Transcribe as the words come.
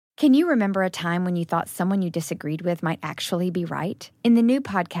Can you remember a time when you thought someone you disagreed with might actually be right? In the new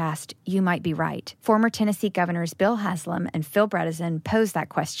podcast, You Might Be Right, former Tennessee Governors Bill Haslam and Phil Bredesen pose that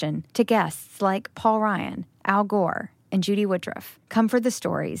question to guests like Paul Ryan, Al Gore, and Judy Woodruff. Come for the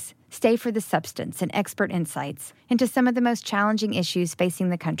stories, stay for the substance and expert insights into some of the most challenging issues facing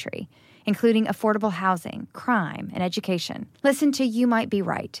the country, including affordable housing, crime, and education. Listen to You Might Be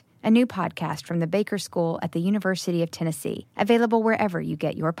Right, a new podcast from the Baker School at the University of Tennessee, available wherever you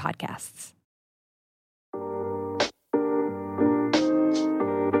get your podcasts.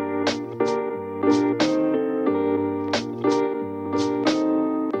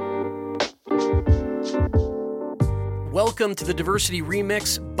 Welcome to the Diversity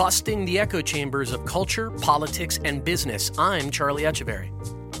Remix, busting the echo chambers of culture, politics, and business. I'm Charlie Echeverry.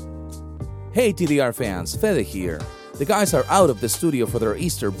 Hey TDR fans, Fede here. The guys are out of the studio for their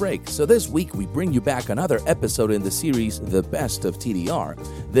Easter break, so this week we bring you back another episode in the series The Best of TDR.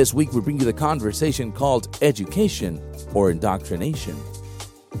 This week we bring you the conversation called Education or Indoctrination.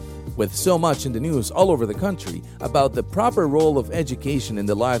 With so much in the news all over the country about the proper role of education in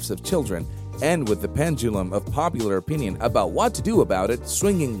the lives of children, and with the pendulum of popular opinion about what to do about it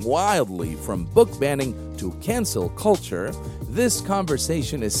swinging wildly from book banning to cancel culture, this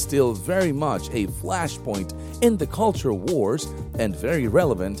conversation is still very much a flashpoint in the culture wars and very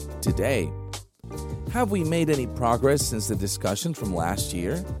relevant today. Have we made any progress since the discussion from last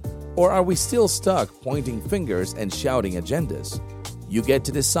year? Or are we still stuck pointing fingers and shouting agendas? You get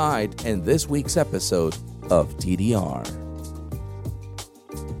to decide in this week's episode of TDR.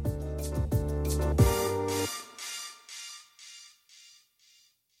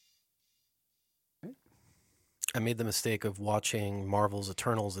 I made the mistake of watching Marvel's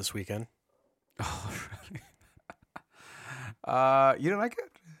Eternals this weekend. Oh, really? You don't like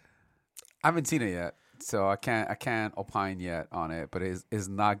it? I haven't seen it yet, so I can't opine yet on it. But it's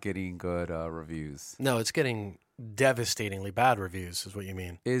not getting good reviews. No, it's getting devastatingly bad reviews, is what you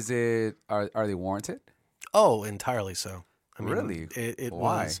mean. Is it? Are they warranted? Oh, entirely so. I mean, really? It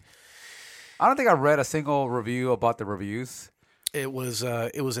Why? was. I don't think I read a single review about the reviews. It was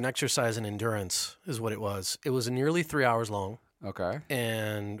an exercise in endurance, is what it was. It was nearly 3 hours long. Okay.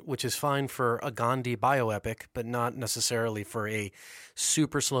 And which is fine for a Gandhi bioepic, but not necessarily for a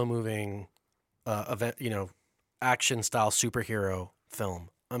super slow moving event, action style superhero film.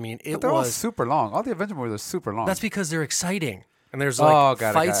 I mean, But they're all super long. All the Avenger movies are super long. That's because they're exciting. And there's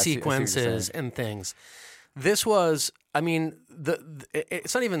fight sequences and things. This was, I mean,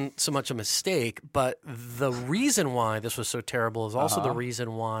 it's not even so much a mistake, but the reason why this was so terrible is also the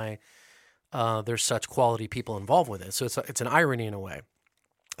reason why there's such quality people involved with it. So it's an irony in a way.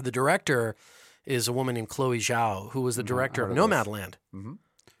 The director is a woman named Chloe Zhao, who was the director of Nomadland,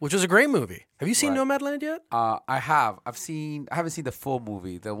 which was a great movie. Have you seen Nomadland yet? I have. I haven't seen the full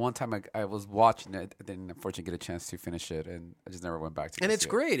movie. The one time I was watching it, I didn't unfortunately get a chance to finish it, and I just never went back to it. And it's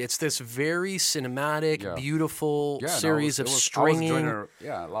great. It's this very cinematic, beautiful series of stringing.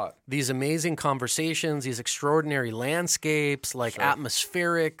 A lot. These amazing conversations, these extraordinary landscapes, like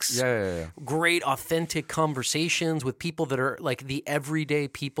atmospherics. Great, authentic conversations with people that are like the everyday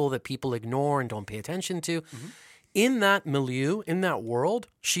people that people ignore and don't pay attention to. In that milieu, in that world,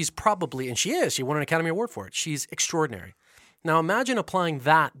 she's probably, and she won an Academy Award for it. She's extraordinary. Now imagine applying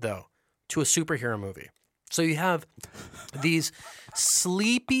that, though, to a superhero movie. So you have these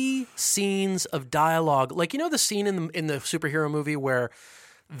sleepy scenes of dialogue. Like, the scene in the superhero movie where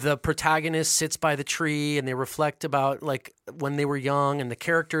the protagonist sits by the tree and they reflect about like when they were young, and the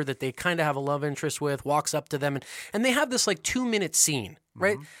character that they kind of have a love interest with walks up to them and they have this like 2-minute scene,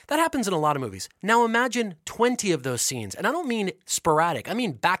 right? That happens in a lot of movies. Now imagine 20 of those scenes. And I don't mean sporadic. I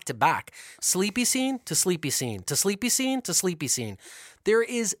mean back to back. Sleepy scene to sleepy scene to sleepy scene to sleepy scene. There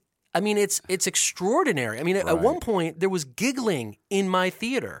is, I mean, it's extraordinary. I mean, at one point there was giggling in my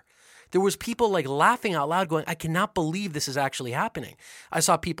theater. There was people like laughing out loud going, I cannot believe this is actually happening. I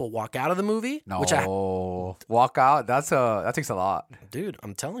saw people walk out of the movie. Walk out? That takes a lot. Dude,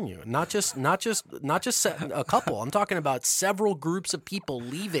 I'm telling you, not just a couple. I'm talking about several groups of people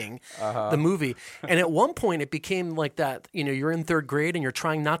leaving the movie. And at one point it became like that, you're in third grade and you're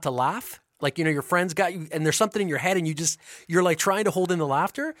trying not to laugh. Like, your friends got you and there's something in your head and you're like trying to hold in the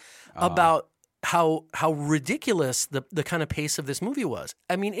laughter about how ridiculous the kind of pace of this movie was.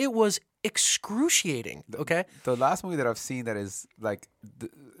 I mean, it was excruciating, okay? The last movie that I've seen that is like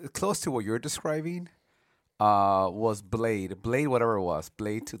close to what you're describing was Blade. Blade, whatever it was.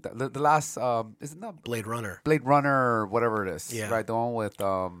 Blade 2. The last, is it not? Blade Runner. Blade Runner, whatever it is. Yeah. Right, the one with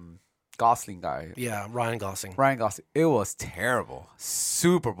Gosling guy. Yeah, Ryan Gosling. Ryan Gosling. It was terrible.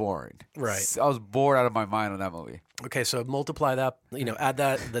 Super boring. Right. I was bored out of my mind on that movie. Okay, so multiply that, add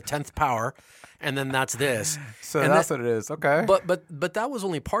that the 10th power, and then that's this. So and that's what it is. Okay. But that was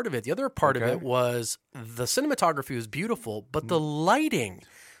only part of it. The other part of it was the cinematography was beautiful, but the lighting.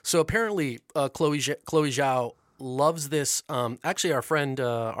 So apparently, Chloe Zhao loves this. Actually, our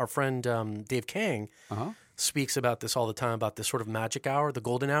friend Dave Kang speaks about this all the time, about this sort of magic hour, the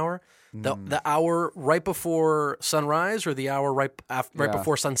golden hour, the hour right before sunrise or the hour right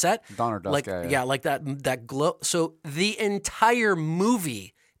before sunset, dawn or dusk. Like like that glow. So the entire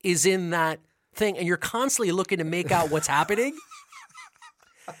movie is in that thing, and you're constantly looking to make out what's happening.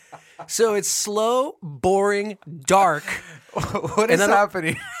 So it's slow, boring, dark. What is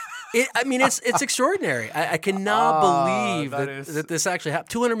happening? It's extraordinary. I cannot believe that this actually happened.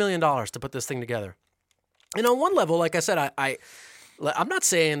 $200 million to put this thing together. And on one level, like I said, I'm not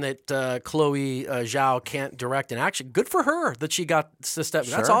saying that Chloe Zhao can't direct an action. Good for her that she got to step.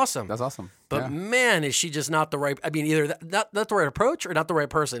 Sure. That's awesome. That's awesome. But man, is she just not the right? I mean, either not the right approach or not the right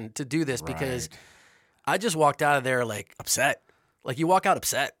person to do this. Because I just walked out of there like upset. Like you walk out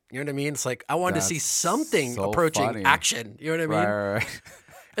upset. You know what I mean? It's like I wanted to see something approaching action. You know what I mean? Right.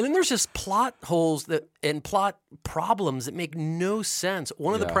 And then there's just plot holes and plot problems that make no sense.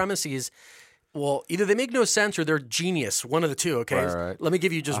 One of the premises. Well, either they make no sense or they're genius. One of the two, okay? Right. Let me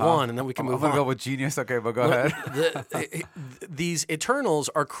give you just one, and then we can move on. I'm going to go with genius. Okay, but go ahead. These Eternals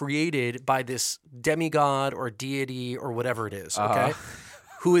are created by this demigod or deity or whatever it is, okay?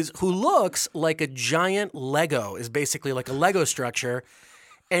 Who looks like a giant Lego, is basically like a Lego structure,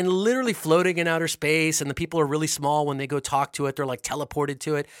 and literally floating in outer space, and the people are really small when they go talk to it. They're like teleported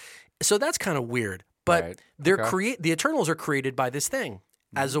to it. So that's kind of weird. But the Eternals are created by this thing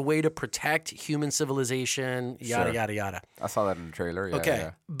as a way to protect human civilization, yada, yada, yada. I saw that in the trailer. Yeah, okay.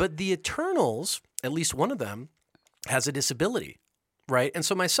 Yeah. But the Eternals, at least one of them, has a disability, right? And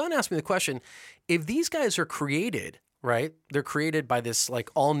so my son asked me the question, if these guys are created, right? They're created by this like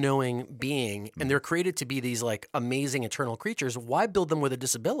all-knowing being, and they're created to be these like amazing eternal creatures, why build them with a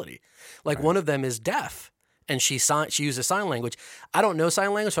disability? Like one of them is deaf. And she uses sign language. I don't know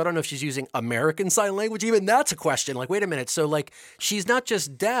sign language, so I don't know if she's using American Sign Language. Even that's a question. Like, wait a minute. So, like, she's not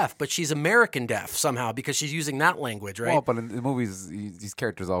just deaf, but she's American deaf somehow because she's using that language, right? Well, but in the movies, these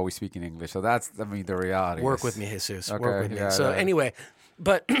characters are always speaking English. So that's, the reality. Work with me, Jesus. Okay, Work with me. So, anyway,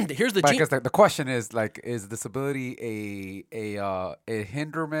 but here's the... But I guess the question is, like, is disability a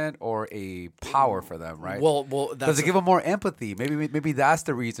hinderment or a power for them, right? Well, does it give them more empathy? Maybe that's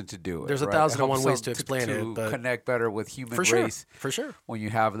the reason to do it. There's 1,001 ways to explain it. But connect better with human race. For sure. When you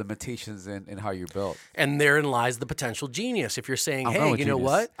have limitations in how you're built. And therein lies the potential genius. If you're saying, hey, you know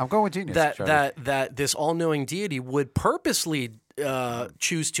what? I'm going with genius. That this all-knowing deity would purposely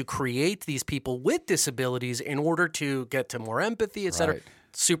choose to create these people with disabilities in order to get to more empathy, et cetera. Right.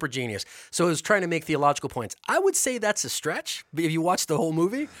 Super genius. So it was trying to make theological points. I would say that's a stretch if you watch the whole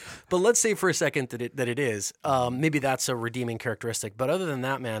movie, but let's say for a second that it is. Maybe that's a redeeming characteristic. But other than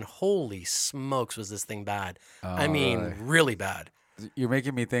that, man, holy smokes, was this thing bad. I mean, really bad. You're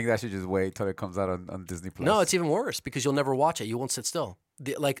making me think that I should just wait till it comes out on Disney Plus. No, it's even worse because you'll never watch it. You won't sit still.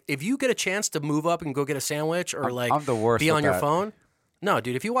 Like if you get a chance to move up and go get a sandwich or I'm the worst be on your that. phone. No,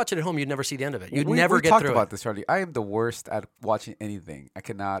 dude, if you watch it at home, you'd never see the end of it. You'd we never get talked through about it. this, Charlie. I am the worst at watching anything. I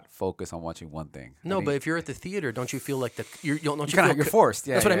cannot focus on watching one thing. No, but if you're at the theater, don't you feel like you're forced?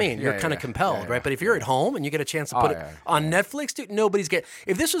 Yeah, that's what I mean. You're kind of compelled, right? But if you're at home and you get a chance to put it on Netflix, dude,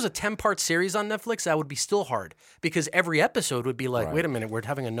 if this was a 10-part series on Netflix, that would be still hard because every episode would be like, wait a minute, we're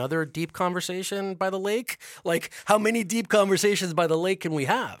having another deep conversation by the lake? Like, how many deep conversations by the lake can we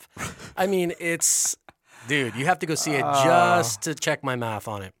have? I mean, it's, dude, you have to go see it just to check my math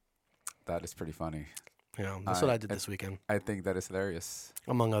on it. That is pretty funny. That's what I did this weekend. I think that is hilarious.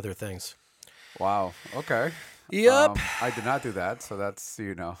 Among other things. Wow. Okay. Yep. I did not do that, so that's,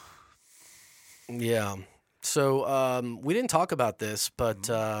 Yeah. So we didn't talk about this, but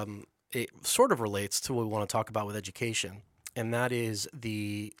it sort of relates to what we want to talk about with education, and that is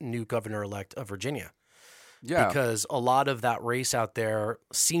the new governor-elect of Virginia. Yeah. Because a lot of that race out there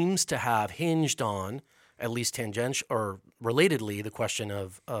seems to have hinged on, at least tangential or relatedly, the question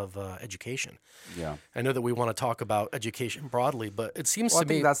of education. Yeah. I know that we want to talk about education broadly, but it seems to me... I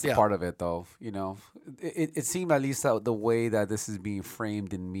think that's the part of it, though. It seemed at least that the way that this is being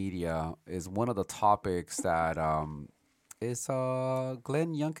framed in media is one of the topics that is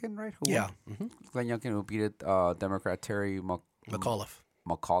Glenn Youngkin, right? Mm-hmm. Glenn Youngkin who beat Democrat Terry McAuliffe.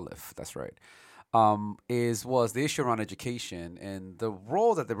 McAuliffe, that's right. was the issue around education and the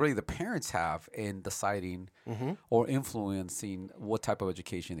role that the parents have in deciding or influencing what type of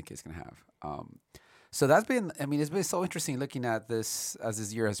education the kids can have. So that's been, I mean, it's been so interesting looking at this as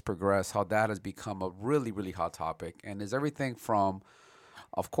this year has progressed, how that has become a really, really hot topic. And there's everything from,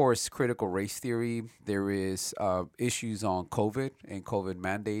 of course, critical race theory. There is issues on COVID and COVID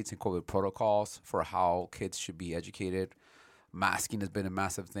mandates and COVID protocols for how kids should be educated. Masking has been a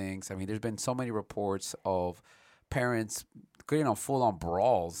massive thing. I mean, there's been so many reports of parents getting on full-on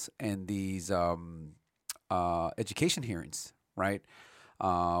brawls in these education hearings, right?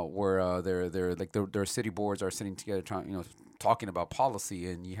 Where their city boards are sitting together, talking about policy,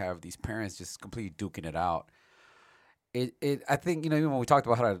 and you have these parents just completely duking it out. I think, even when we talked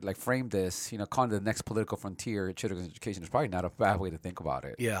about how to frame this, calling the next political frontier children's education is probably not a bad way to think about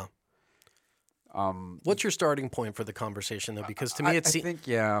it. Yeah. What's your starting point for the conversation, though? Because to me,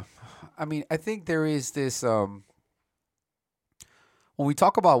 I think there is this. When we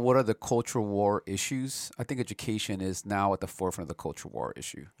talk about what are the cultural war issues, I think education is now at the forefront of the cultural war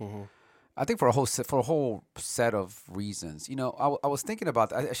issue. Mm-hmm. I think for a whole set of reasons. I was thinking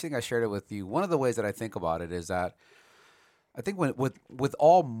about. I think I shared it with you. One of the ways that I think about it is that I think with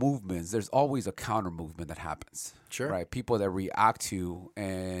all movements, there's always a counter movement that happens. Sure. Right. People that react to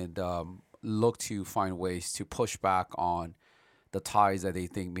and look to find ways to push back on the ties that they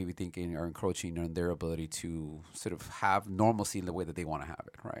thinking are encroaching on their ability to sort of have normalcy in the way that they want to have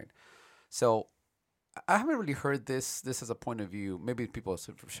it, right? So I haven't really heard this as a point of view. Maybe people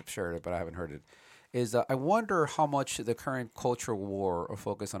have shared it, but I haven't heard it. Is I wonder how much the current cultural war or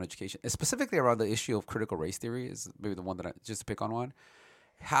focus on education, specifically around the issue of critical race theory, is maybe the one that just to pick on one,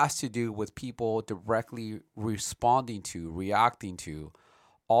 has to do with people directly reacting to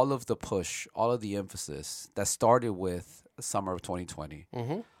all of the push, all of the emphasis that started with the summer of 2020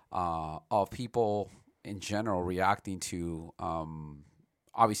 of people in general reacting to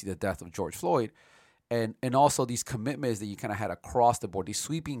obviously the death of George Floyd, and also these commitments that you kind of had across the board, these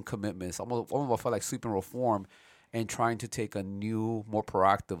sweeping commitments, almost felt like sweeping reform, and trying to take a new, more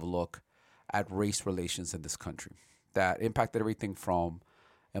proactive look at race relations in this country that impacted everything from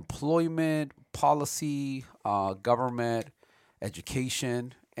employment, policy, government,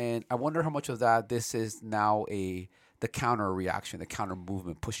 education. And I wonder how much of that this is now the counter reaction, the counter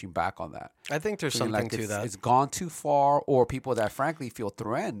movement pushing back on that. I think there's something to that. It's gone too far, or people that frankly feel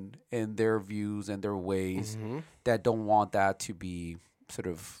threatened in their views and their ways that don't want that to be sort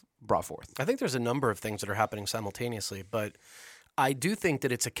of brought forth. I think there's a number of things that are happening simultaneously, but I do think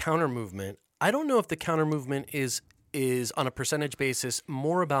that it's a counter movement. I don't know if the counter movement is on a percentage basis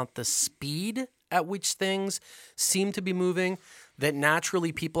more about the speed at which things seem to be moving, that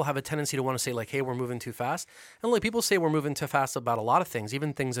naturally people have a tendency to want to say hey, we're moving too fast. And people say we're moving too fast about a lot of things,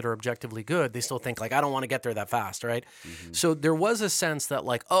 even things that are objectively good. They still think I don't want to get there that fast, right? Mm-hmm. So there was a sense that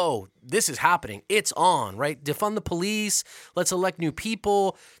oh, this is happening. It's on, right? Defund the police. Let's elect new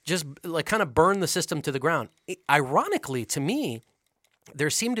people. Just kind of burn the system to the ground. Ironically, to me, there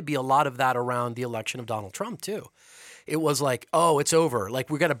seemed to be a lot of that around the election of Donald Trump too. It was oh, it's over.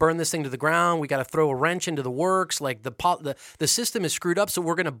 We got to burn this thing to the ground. We got to throw a wrench into the works. The system is screwed up, so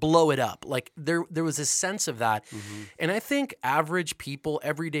we're going to blow it up. There was a sense of that. Mm-hmm. And I think average people,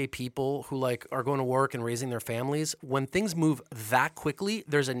 everyday people who are going to work and raising their families, when things move that quickly,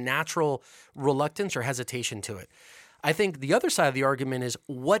 there's a natural reluctance or hesitation to it. I think the other side of the argument is,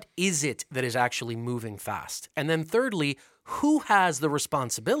 what is it that is actually moving fast? And then thirdly, who has the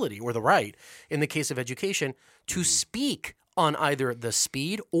responsibility or the right, in the case of education, to speak on either the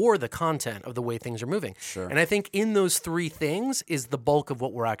speed or the content of the way things are moving? Sure. And I think in those three things is the bulk of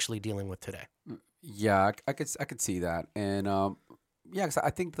what we're actually dealing with today. Yeah, I could see that. And because I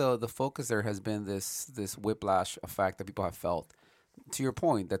think the focus there has been this whiplash effect that people have felt. To your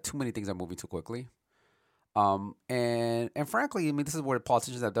point, that too many things are moving too quickly. And frankly, I mean, this is where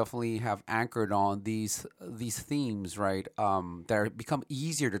politicians have anchored on these themes, right? That are become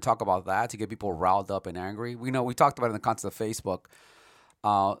easier to talk about to get people riled up and angry. We talked about it in the context of Facebook,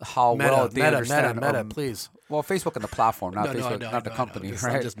 how well they understand. Meta, please. Well, Facebook and the platform, not Facebook, not the company,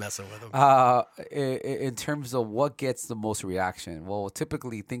 right? I'm just messing with them. In terms of what gets the most reaction, well,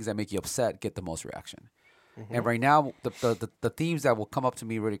 typically things that make you upset get the most reaction. Mm-hmm. And right now, the themes that will come up to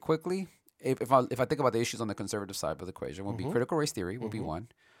me really quickly. If I think about the issues on the conservative side of the equation, would be critical race theory would be one,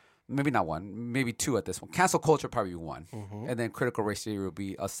 maybe not one, maybe two at this one. Cancel culture probably one, and then critical race theory would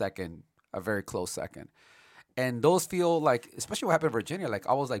be a very close second. And those feel especially what happened in Virginia,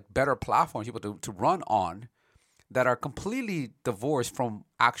 almost better platforms people to run on that are completely divorced from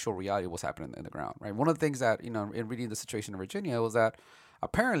actual reality of what's happening in the ground, right? One of the things that in reading the situation in Virginia was that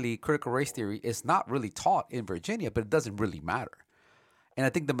apparently critical race theory is not really taught in Virginia, but it doesn't really matter. And I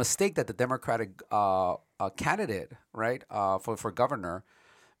think the mistake that the Democratic candidate, right, for governor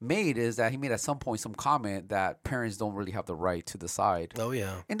made is that he made at some point some comment that parents don't really have the right to decide. Oh,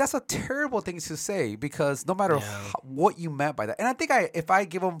 yeah. And that's a terrible thing to say, because no matter what you meant by that, and I think if I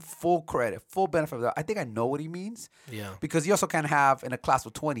give him full credit, full benefit of that, I think I know what he means. Yeah. Because you also can't have in a class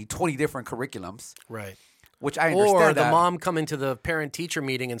of 20 different curriculums. Right. Which I understand. Or the mom coming to the parent-teacher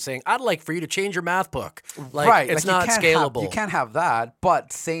meeting and saying, "I'd like for you to change your math book." Like, right. It's like not scalable. You can't have that.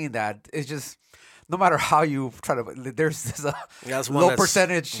 But saying that is just, no matter how you try to, there's a low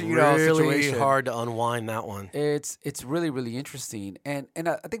percentage, really situation. Hard to unwind that one. It's really, really interesting. And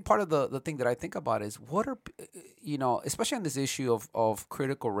I think part of the thing that I think about is what are, especially on this issue of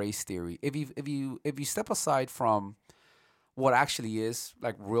critical race theory, if you step aside from what actually is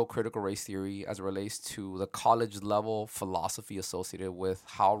like real critical race theory as it relates to the college level philosophy associated with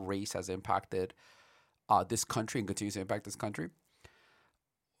how race has impacted this country and continues to impact this country,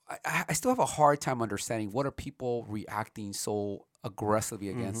 I still have a hard time understanding what are people reacting so aggressively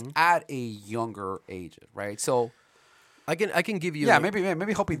against at a younger age, right? So I can give you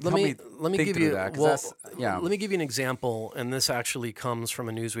maybe help me let me give you that, let me give you an example, and this actually comes from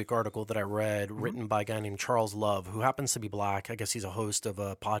a Newsweek article that I read written by a guy named Charles Love, who happens to be black. I guess he's a host of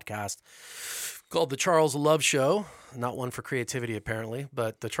a podcast called The Charles Love Show, not one for creativity apparently,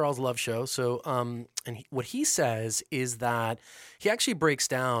 but The Charles Love Show. So what he says is that he actually breaks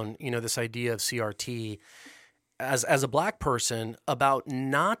down this idea of CRT as a black person about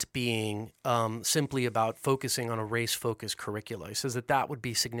not being simply about focusing on a race-focused curricula. He says that would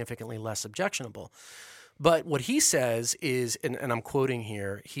be significantly less objectionable. But what he says is, and I'm quoting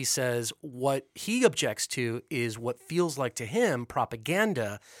here, he says what he objects to is what feels like to him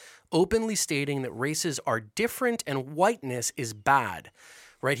propaganda, openly stating that races are different and whiteness is bad.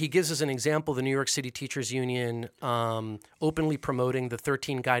 Right, he gives us an example: the New York City Teachers Union openly promoting the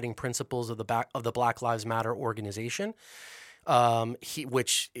 13 guiding principles of the Black Lives Matter organization,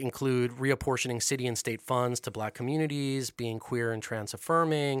 which include reapportioning city and state funds to black communities, being queer and trans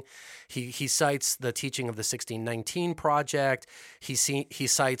affirming. He cites the teaching of the 1619 Project. He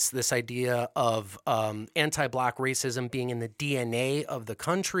cites this idea of anti-black racism being in the DNA of the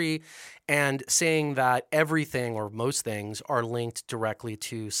country, and saying that everything or most things are linked directly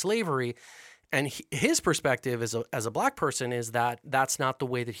to slavery. And his perspective as a black person is that that's not the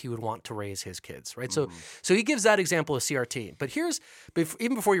way that he would want to raise his kids, right? So he gives that example of CRT. But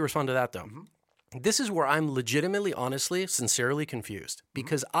even before you respond to that, though, this is where I'm legitimately, honestly, sincerely confused,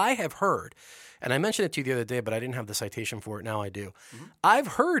 because I have heard, and I mentioned it to you the other day, but I didn't have the citation for it. Now I do. I've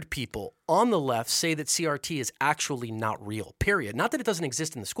heard people on the left say that CRT is actually not real, period. Not that it doesn't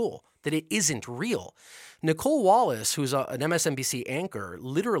exist in the school, that it isn't real. Nicole Wallace, who's an MSNBC anchor,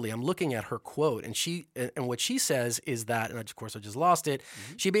 literally, I'm looking at her quote, and what she says is that, and of course I just lost it,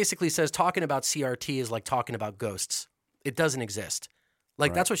 she basically says talking about CRT is like talking about ghosts. It doesn't exist.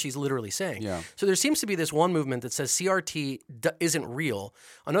 Like, that's what she's literally saying. Yeah. So there seems to be this one movement that says CRT isn't real,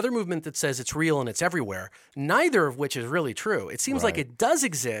 another movement that says it's real and it's everywhere, neither of which is really true. It seems like it does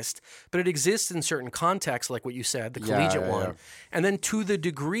exist, but it exists in certain contexts, like what you said, the collegiate one. Yeah. And then to the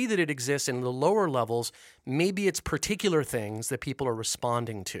degree that it exists in the lower levels, maybe it's particular things that people are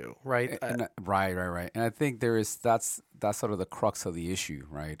responding to, right? Right. And I think that's sort of the crux of the issue,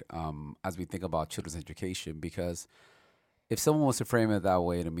 right? As we think about children's education, because if someone wants to frame it that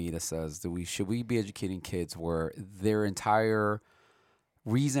way to me, that says, should we be educating kids where their entire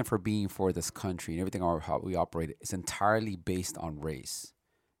reason for being for this country and everything how we operate is entirely based on race?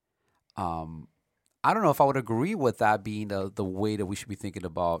 I don't know if I would agree with that being the way that we should be thinking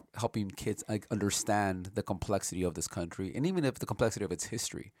about helping kids understand the complexity of this country, and even if the complexity of its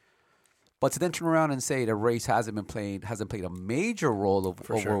history. But to then turn around and say that race hasn't played a major role of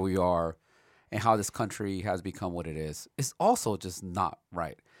where we are and how this country has become what it is also just not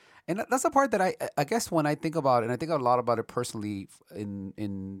right. And that's the part that I guess when I think about it, and I think a lot about it personally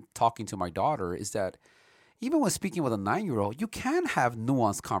in talking to my daughter, is that even when speaking with a 9-year-old, you can have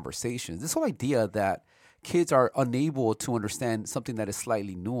nuanced conversations. This whole idea that kids are unable to understand something that is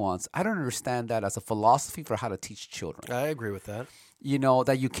slightly nuanced, I don't understand that as a philosophy for how to teach children. I agree with that.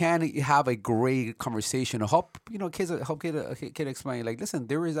 That you can have a great conversation to help kid explain, like, listen,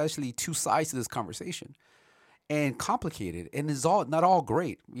 there is actually two sides to this conversation, and complicated, and it's not all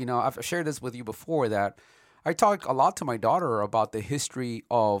great. I've shared this with you before, that I talk a lot to my daughter about the history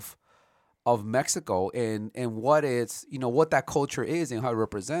of Mexico and what it's, what that culture is and how it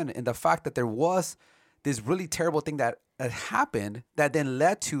represents, and the fact that there was this really terrible thing that happened that then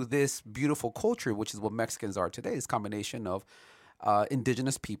led to this beautiful culture, which is what Mexicans are today. This combination of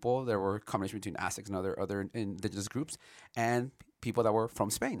indigenous people. There were a combination between Aztecs and other indigenous groups, and people that were from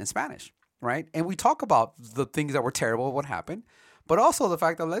Spain and Spanish, right? And we talk about the things that were terrible, what happened, but also the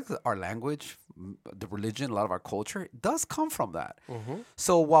fact that like, our language, the religion, a lot of our culture does come from that. Mm-hmm.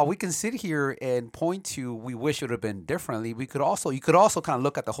 So while we can sit here and point to we wish it would have been differently, you could also kind of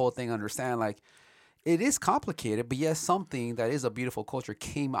look at the whole thing and understand like it is complicated, but yes, something that is a beautiful culture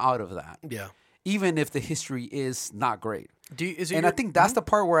came out of that. Yeah. Even if the history is not great. I think that's the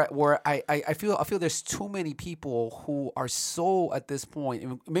part where I feel there's too many people who are so at this point,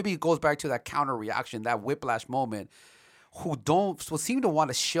 and maybe it goes back to that counter reaction, that whiplash moment, who seem to want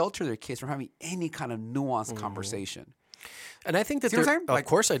to shelter their kids from having any kind of nuanced conversation. And I think that of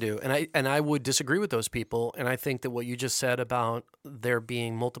course I do. And I would disagree with those people. And I think that what you just said about there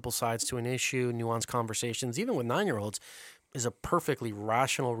being multiple sides to an issue, nuanced conversations, even with 9-year-olds, is a perfectly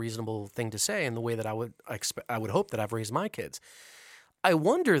rational, reasonable thing to say in the way that I would hope that I've raised my kids. I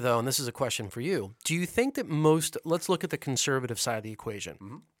wonder, though, and this is a question for you, do you think that let's look at the conservative side of the equation.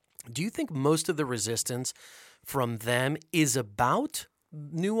 Mm-hmm. Do you think most of the resistance from them is about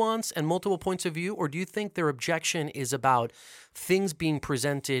nuance and multiple points of view, or do you think their objection is about things being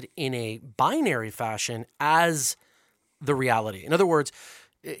presented in a binary fashion as the reality? In other words,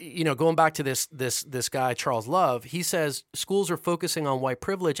 going back to this guy, Charles Love, he says schools are focusing on white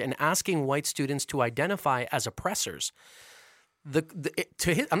privilege and asking white students to identify as oppressors.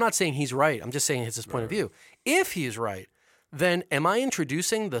 I'm not saying he's right. I'm just saying it's his point of view. If he's right, then am I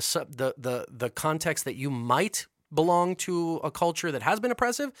introducing the context that you might belong to a culture that has been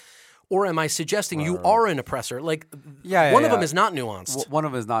oppressive? Or am I suggesting you are an oppressor? Like, one of them is not nuanced. One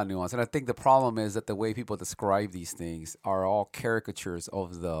of them is not nuanced. And I think the problem is that the way people describe these things are all caricatures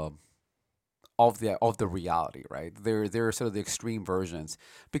of the reality, right? They're sort of the extreme versions.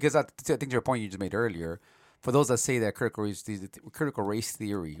 Because I think to your point you just made earlier, for those that say that critical race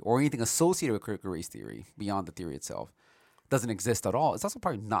theory or anything associated with critical race theory beyond the theory itself doesn't exist at all, it's also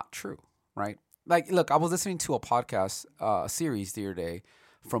probably not true, right? Like, look, I was listening to a podcast series the other day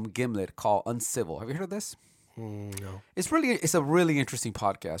from Gimlet called Uncivil. Have you heard of this? No. It's a really interesting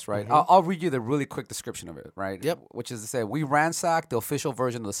podcast, right? Mm-hmm. I'll read you the really quick description of it, right? Yep. Which is to say, we ransack the official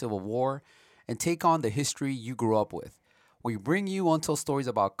version of the Civil War and take on the history you grew up with. We bring you untold stories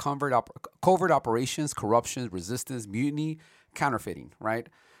about covert operations, corruption, resistance, mutiny, counterfeiting, right?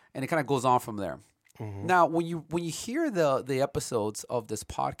 And it kind of goes on from there. Mm-hmm. Now, when you hear the episodes of this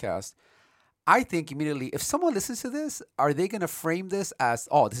podcast, I think immediately, if someone listens to this, are they going to frame this as,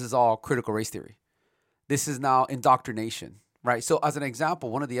 this is all critical race theory? This is now indoctrination, right? So as an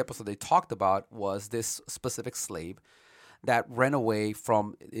example, one of the episodes they talked about was this specific slave that ran away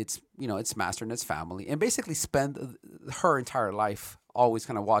from its master and its family, and basically spent her entire life always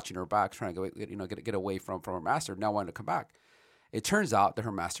kind of watching her back, trying to get away from her master, now wanting to come back. It turns out that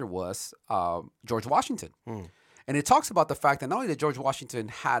her master was George Washington. And it talks about the fact that not only did George Washington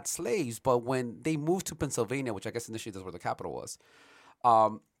had slaves, but when they moved to Pennsylvania, which I guess initially that's where the capital was,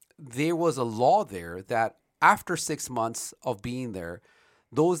 there was a law there that after 6 months of being there,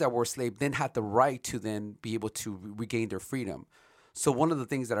 those that were slaves then had the right to then be able to regain their freedom. So one of the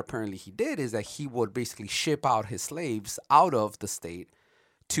things that apparently he did is that he would basically ship out his slaves out of the state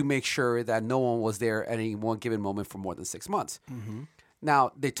to make sure that no one was there at any one given moment for more than 6 months. Mm-hmm.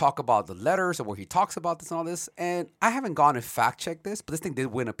 Now, they talk about the letters and where he talks about this and all this, and I haven't gone and fact-checked this, but this thing did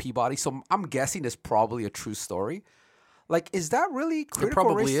win a Peabody, so I'm guessing it's probably a true story. Like, is that really critical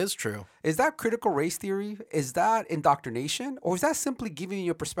race? It probably is true. Is that critical race theory? Is that indoctrination? Or is that simply giving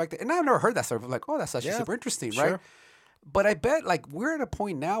you a perspective? And I've never heard that stuff. Like, that's actually super interesting, right? But I bet, like, we're at a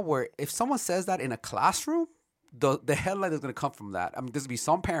point now where if someone says that in a classroom, the headline is going to come from that. I mean, there's going to be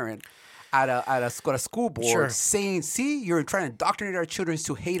some parent at a school board saying, see, you're trying to indoctrinate our children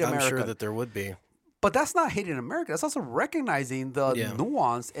to hate America. I'm sure that there would be. But that's not hating America. That's also recognizing the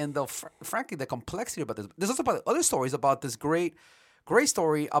nuance and frankly, the complexity about this. There's also other stories about this great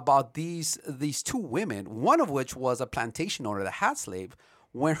story about these two women, one of which was a plantation owner that had slaves.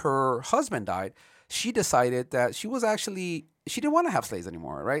 When her husband died, she decided that she didn't want to have slaves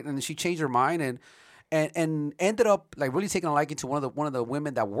anymore, right? And she changed her mind and ended up like really taking a liking to one of the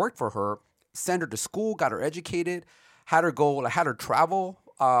women that worked for her, sent her to school, got her educated, had her travel.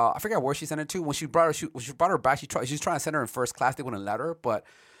 I forget where she sent her to. When she brought her back, she was trying to send her in first class. They wouldn't let her, but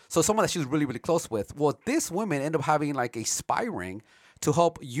so someone that she was really, really close with. Well, this woman ended up having like a spy ring to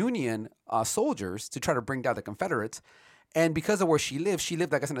help Union soldiers to try to bring down the Confederates. And because of where she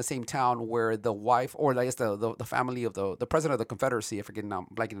lived, I guess, in the same town where the wife, or I guess the family of the president of the Confederacy, I forget now,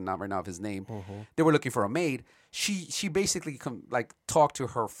 blanking out right now of his name, they were looking for a maid. She basically talked to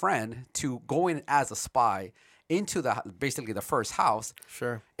her friend to go in as a spy into basically the first house.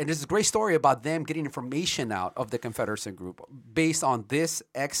 Sure. And there's a great story about them getting information out of the Confederacy group based on this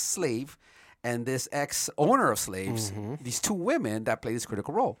ex-slave and this ex-owner of slaves, these two women that play this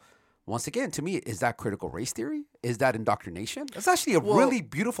critical role. Once again, to me, is that critical race theory? Is that indoctrination? It's actually a really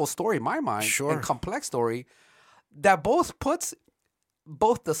beautiful story in my mind, and complex story that both puts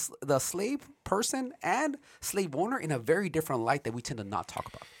both the slave person and slave owner in a very different light that we tend to not talk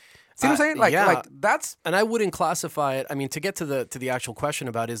about. See what I'm saying? Like that's, and I wouldn't classify it. I mean, to get to the actual question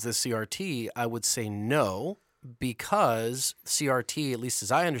about is this CRT, I would say no, because CRT, at least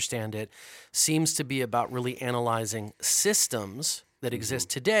as I understand it, seems to be about really analyzing systems that exist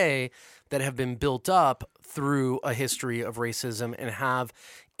today that have been built up through a history of racism and have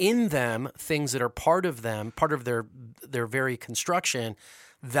in them things that are part of their very construction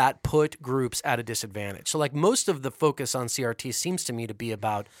that put groups at a disadvantage. So like most of the focus on CRT seems to me to be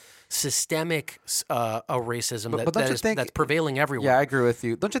about systemic racism that's prevailing everywhere. Yeah, I agree with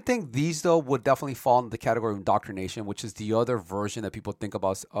you. Don't you think these, though, would definitely fall into the category of indoctrination, which is the other version that people think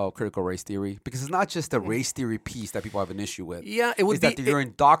about critical race theory? Because it's not just the race theory piece that people have an issue with. Yeah, it would be. That you're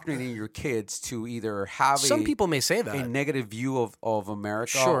indoctrinating your kids to either have some people may say that. A negative view of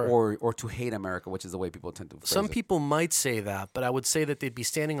America or to hate America, which is the way people tend to phrase Some it. people might say that, but I would say that they'd be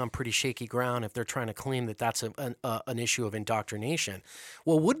standing on pretty shaky ground if they're trying to claim that that's an issue of indoctrination.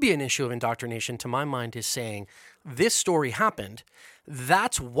 What would be an issue of indoctrination, to my mind, is saying this story happened.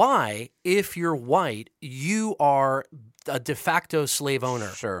 That's why, if you're white, you are a de facto slave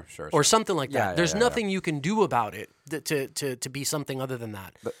owner, or something like that. There's nothing you can do about it to be something other than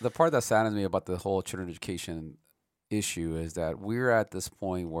that. The part that saddens me about the whole children education issue is that we're at this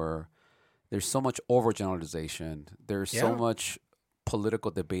point where there's so much overgeneralization. There's so much political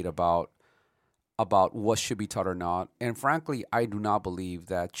debate about what should be taught or not. And frankly, I do not believe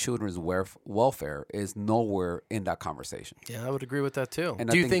that children's welfare is nowhere in that conversation. Yeah, I would agree with that too.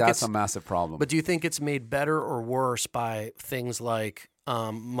 And I think that's a massive problem. But do you think it's made better or worse by things like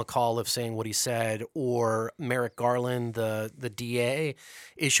McAuliffe saying what he said, or Merrick Garland, the DA,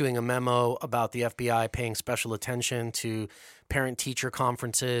 issuing a memo about the FBI paying special attention to parent-teacher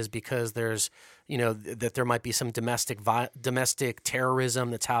conferences because there's, that there might be some domestic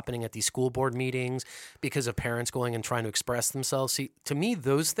terrorism that's happening at these school board meetings because of parents going and trying to express themselves? See, to me,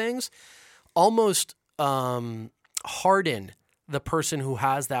 those things almost harden the person who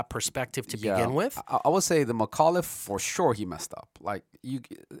has that perspective to begin with. I would say the McAuliffe, for sure, he messed up. Like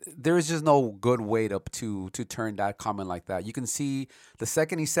there is just no good way to turn that comment like that. You can see the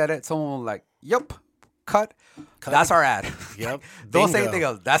second he said it, someone was like, "Yep, cut. That's our ad." Yep. Don't say anything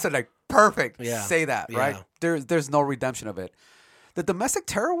else. That's it. Like perfect. Yeah. Say that, right? There's no redemption of it. The domestic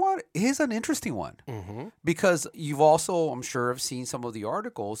terror one is an interesting one because you've also, I'm sure, have seen some of the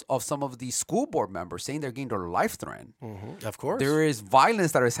articles of some of these school board members saying they're getting their life threatened. Of course, there is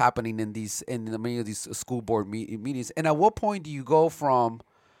violence that is happening in many of these school board meetings. And at what point do you go from,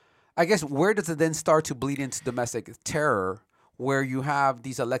 I guess, where does it then start to bleed into domestic terror, where you have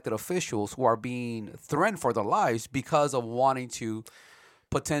these elected officials who are being threatened for their lives because of wanting to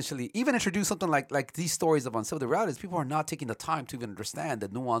potentially even introduce something like these stories of uncivil? The reality is people are not taking the time to even understand the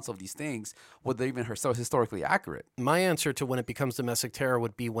nuance of these things, whether even historically accurate. My answer to when it becomes domestic terror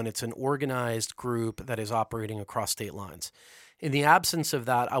would be when it's an organized group that is operating across state lines. In the absence of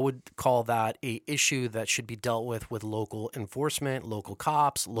that, I would call that a issue that should be dealt with local enforcement, local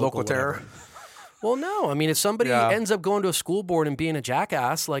cops, local terror. Well, no. I mean, if somebody ends up going to a school board and being a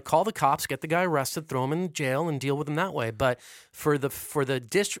jackass, like call the cops, get the guy arrested, throw him in jail, and deal with him that way. But for the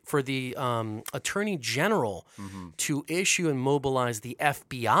attorney general to issue and mobilize the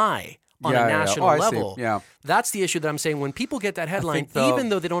FBI on a national level, that's the issue that I'm saying. When people get that headline, even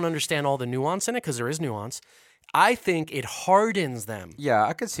though they don't understand all the nuance in it, because there is nuance, I think it hardens them. Yeah,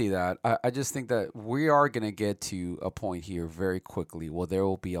 I could see that. I just think that we are going to get to a point here very quickly where there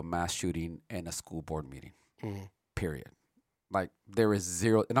will be a mass shooting in a school board meeting, period. Like there is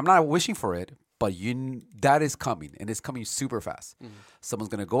zero, and I'm not wishing for it, but that is coming, and it's coming super fast. Someone's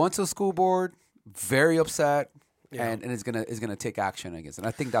going to go into a school board, very upset, and it's gonna take action against it. And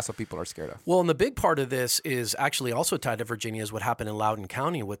I think that's what people are scared of. Well, and the big part of this is actually also tied to Virginia, is what happened in Loudoun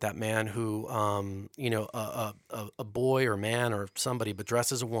County with that man who, a boy or man or somebody, but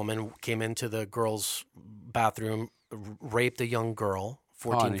dressed as a woman, came into the girls' bathroom, raped a young girl,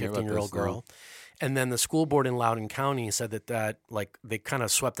 15-year-old girl. And then the school board in Loudoun County said that like they kind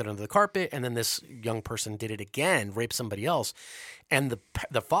of swept it under the carpet, and then this young person did it again, raped somebody else, and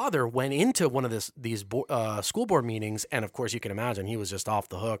the father went into one of these school board meetings, and of course you can imagine he was just off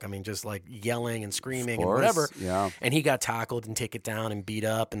the hook. I mean, just like yelling and screaming and whatever. Yeah. And he got tackled and taken down and beat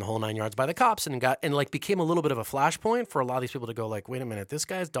up and the whole 9 yards by the cops, and like became a little bit of a flashpoint for a lot of these people to go like, wait a minute, this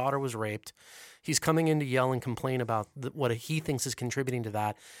guy's daughter was raped. He's coming in to yell and complain about what he thinks is contributing to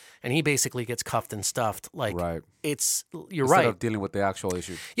that, and he basically gets cuffed and stuffed. Like, right. You're Instead right. of dealing with the actual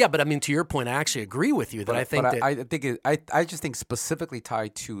issue. Yeah, but I mean, to your point, I actually agree with you that I just think specifically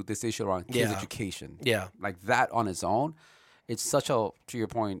tied to this issue around kids' education. Yeah. Like that on its own, it's such a, to your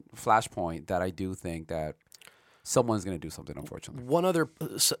point, flashpoint that I do think that someone's going to do something, unfortunately. One other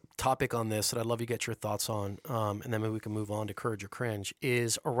topic on this that I'd love to get your thoughts on, and then maybe we can move on to Courage or Cringe,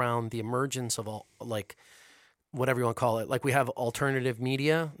 is around the emergence of like whatever you want to call it. Like we have alternative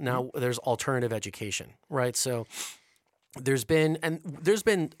media. Now there's alternative education, right? So there's been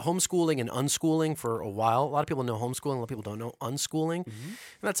homeschooling and unschooling for a while. A lot of people know homeschooling. A lot of people don't know unschooling. And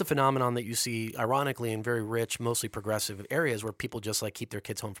that's a phenomenon that you see, ironically, in very rich, mostly progressive areas where people just like keep their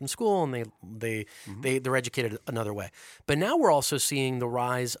kids home from school and they're educated another way. But now we're also seeing the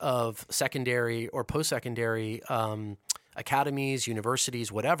rise of secondary or post-secondary academies,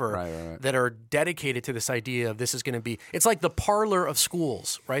 universities, whatever, that are dedicated to this idea of this is going to be, it's like the parlor of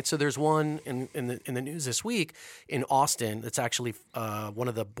schools, right? So there's one in the news this week in Austin. That's actually one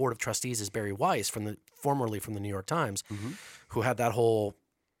of the board of trustees is Barry Weiss formerly from the New York Times, who had that whole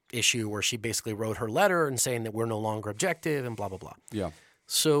issue where she basically wrote her letter and saying that we're no longer objective and blah, blah, blah. Yeah.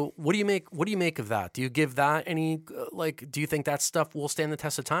 So what do you make of that? Do you give that any, do you think that stuff will stand the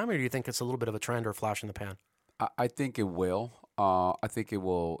test of time, or do you think it's a little bit of a trend or a flash in the pan? I think it will. I think it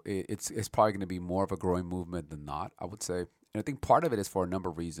will. It's probably going to be more of a growing movement than not, I would say. And I think part of it is for a number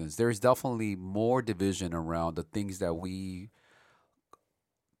of reasons. There's definitely more division around the things that we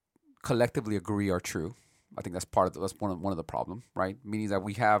collectively agree are true. I think that's one of the problem, right? Meaning that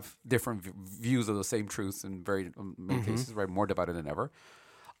we have different views of the same truths in very many cases, right? More divided than ever.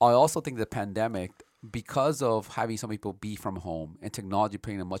 I also think the pandemic, because of having some people be from home and technology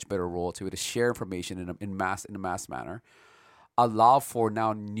playing a much better role to share information in a mass manner, allow for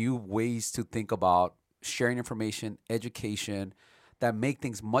now new ways to think about sharing information, education, that make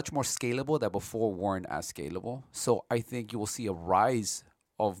things much more scalable that before weren't as scalable. So I think you will see a rise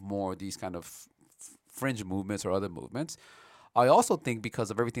of more of these kind of fringe movements or other movements. I also think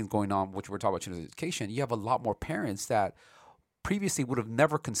because of everything going on, which we're talking about children's education, you have a lot more parents that previously would have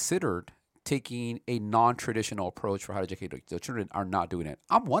never considered taking a non-traditional approach for how to educate their children are not doing it.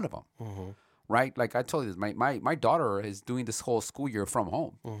 I'm one of them, right? Like I told you this, my daughter is doing this whole school year from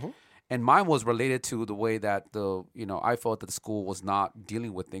home. And mine was related to the way that I felt that the school was not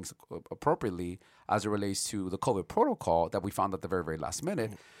dealing with things appropriately as it relates to the COVID protocol that we found at the very, very last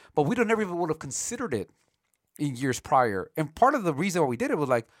minute. But we never even would have considered it in years prior. And part of the reason why we did it was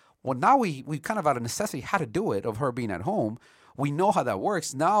like, well, now we kind of out of necessity had to do it of her being at home. We know how that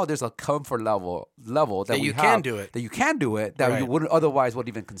works. Now there's a comfort level that you can do it that you wouldn't otherwise would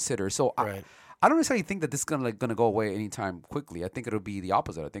even consider. So I don't necessarily think that this is gonna go away anytime quickly. I think it'll be the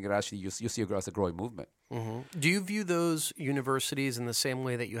opposite. I think it actually you'll see it as a growing movement. Do you view those universities in the same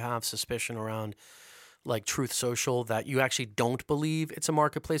way that you have suspicion around like Truth Social, that you actually don't believe it's a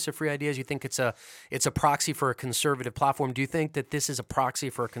marketplace of free ideas? You think it's a proxy for a conservative platform? Do you think that this is a proxy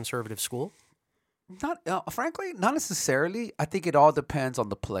for a conservative school? Frankly, not necessarily. I think it all depends on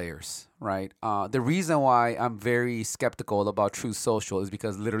the players, right? The reason why I'm very skeptical about Truth Social is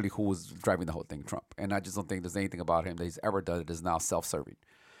because literally who was driving the whole thing? Trump. And I just don't think there's anything about him that he's ever done that is now self-serving.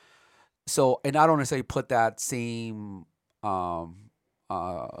 So, and I don't necessarily put that same, motive.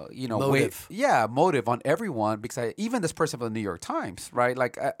 Motive on everyone, because even this person from the New York Times, right?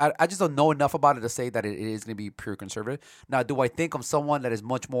 Like, I just don't know enough about it to say that it is going to be pure conservative. Now, do I think of someone that is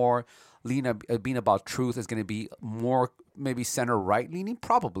much more being about truth is going to be more maybe center-right leaning?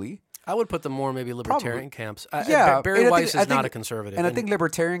 Probably. I would put them more maybe libertarian camps. Barry Weiss is not a conservative. And I think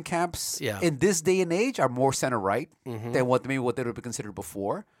libertarian camps in this day and age are more center-right than what they would have been considered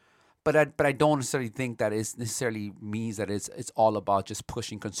before. But I don't necessarily think that it necessarily means that it's all about just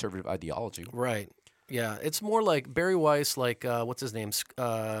pushing conservative ideology. Right. Yeah, it's more like Barry Weiss, like what's his name,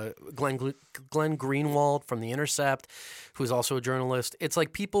 Glenn Greenwald from The Intercept, who's also a journalist. It's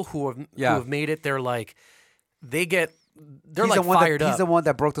like people who have made it. They're like fired up. He's the one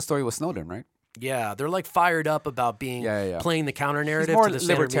that broke the story with Snowden, right? Yeah, they're like fired up about being playing the counter narrative. He's more to the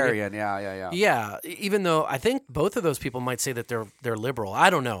libertarian. Yeah. Even though I think both of those people might say that they're liberal. I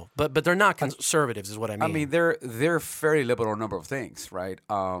don't know, but they're not conservatives, is what I mean. I mean, they're fairly liberal on a number of things, right?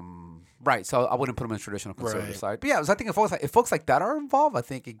 Right. So I wouldn't put them in the traditional conservative side. But yeah, so I think if folks like that are involved, I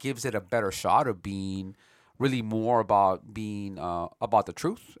think it gives it a better shot of being really more about being about the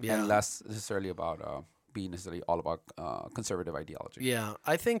truth and less necessarily about being necessarily all about conservative ideology. Yeah,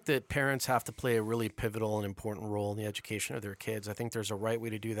 I think that parents have to play a really pivotal and important role in the education of their kids. I think there's a right way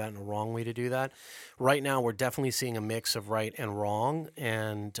to do that and a wrong way to do that. Right now, we're definitely seeing a mix of right and wrong.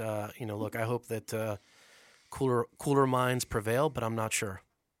 And, look, I hope that cooler minds prevail, but I'm not sure.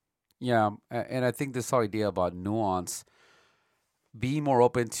 Yeah, and I think this whole idea about nuance, being more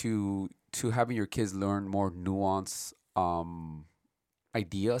open to having your kids learn more nuance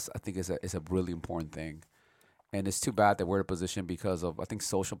ideas, I think is a really important thing. And it's too bad that we're in a position because of, I think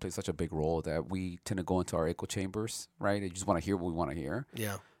social plays such a big role that we tend to go into our echo chambers, right? And just want to hear what we want to hear.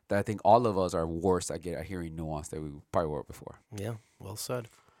 Yeah. That I think all of us are worse at hearing nuance than we probably were before. Yeah, well said.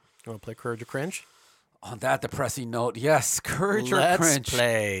 You want to play Courage or Cringe? On that depressing note, yes, Courage or Cringe. Let's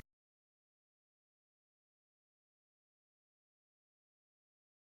play.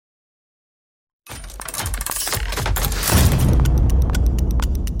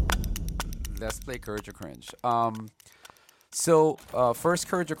 Let's play Courage or Cringe. So first,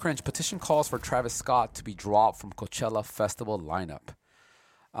 Courage or Cringe. Petition calls for Travis Scott to be dropped from Coachella Festival lineup.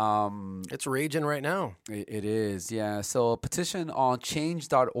 It's raging right now. It is, yeah. So a petition on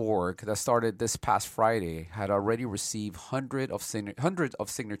change.org that started this past Friday had already received hundreds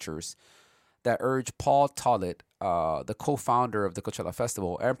of signatures that urge Paul Tollett, the co-founder of the Coachella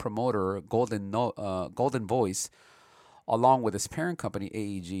Festival and promoter Golden Voice, along with his parent company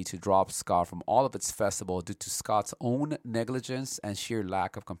AEG, to drop Scott from all of its festival due to Scott's own negligence and sheer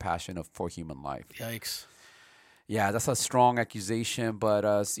lack of compassion for human life. Yikes. Yeah, that's a strong accusation, but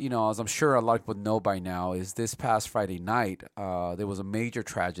as I'm sure a lot of people know by now, is this past Friday night, there was a major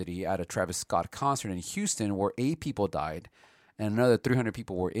tragedy at a Travis Scott concert in Houston where 8 people died and another 300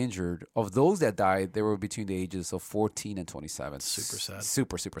 people were injured. Of those that died, they were between the ages of 14 and 27. Super sad.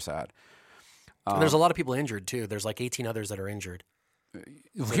 Super, super sad. And there's a lot of people injured, too. There's like 18 others that are injured.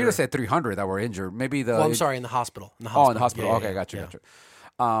 Here said 300 that were injured. Maybe I'm sorry, in the hospital. In the hospital. Yeah, okay, got you.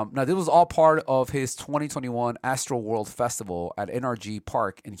 Now, this was all part of his 2021 Astro World Festival at NRG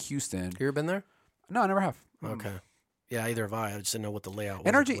Park in Houston. You ever been there? No, I never have. Okay. Yeah, either have I. I just didn't know what the layout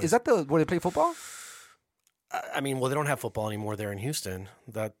was. NRG, is that where they play football? I mean, well, they don't have football anymore there in Houston.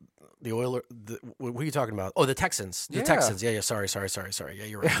 The Oilers. What are you talking about? Oh, the Texans. The Texans. Yeah. Sorry. Yeah,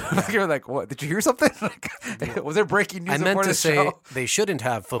 you're right. Yeah. You're like, what? Did you hear something? Was there breaking news? I meant to say they shouldn't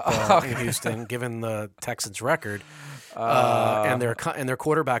have football in Houston, given the Texans' record and their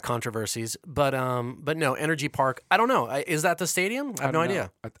quarterback controversies. But no, Energy Park. I don't know. Is that the stadium? I have no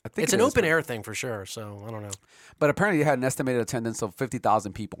idea. I think it's an open air thing for sure. So I don't know. But apparently, they had an estimated attendance of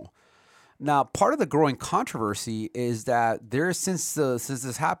 50,000 people. Now, part of the growing controversy is that since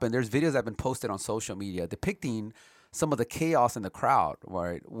this happened, there's videos that have been posted on social media depicting some of the chaos in the crowd,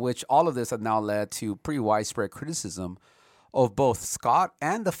 right? Which all of this has now led to pretty widespread criticism of both Scott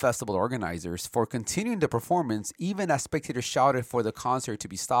and the festival organizers for continuing the performance, even as spectators shouted for the concert to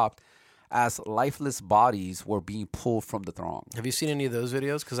be stopped as lifeless bodies were being pulled from the throng. Have you seen any of those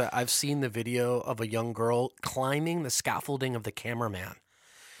videos? Because I've seen the video of a young girl climbing the scaffolding of the cameraman.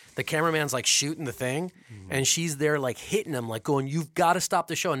 The cameraman's like shooting the thing, and she's there like hitting him, like going, "You've got to stop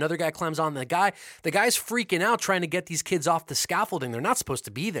the show." Another guy climbs on. The guy's freaking out trying to get these kids off the scaffolding. They're not supposed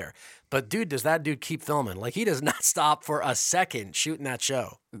to be there. But dude, does that dude keep filming? Like he does not stop for a second shooting that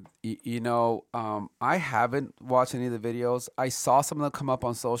show. I haven't watched any of the videos. I saw some of them come up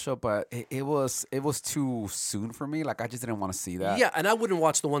on social, but it was too soon for me. Like I just didn't want to see that. Yeah, and I wouldn't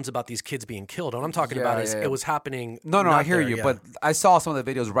watch the ones about these kids being killed. What I'm talking about is it was happening. No, I hear you, but I saw some of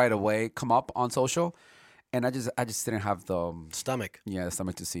the videos right away come up on social, and I just didn't have the stomach. Yeah, the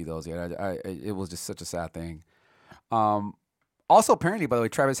stomach to see those. Yeah, it was just such a sad thing. Also, apparently, by the way,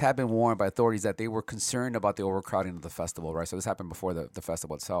 Travis had been warned by authorities that they were concerned about the overcrowding of the festival, right? So this happened before the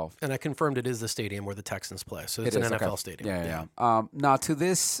festival itself. And I confirmed it is the stadium where the Texans play. So it's an NFL stadium. Yeah. Now, to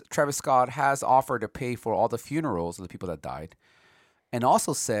this, Travis Scott has offered to pay for all the funerals of the people that died and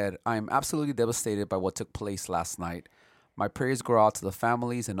also said, "I am absolutely devastated by what took place last night. My prayers go out to the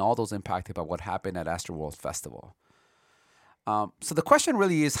families and all those impacted by what happened at Astroworld Festival." So the question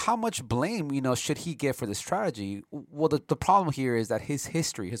really is, how much blame, should he get for this tragedy? Well, the problem here is that his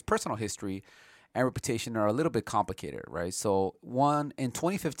personal history and reputation are a little bit complicated, right? So in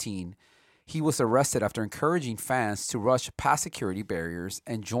 2015, he was arrested after encouraging fans to rush past security barriers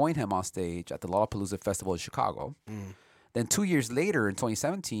and join him on stage at the Lollapalooza Festival in Chicago. Then 2 years later, in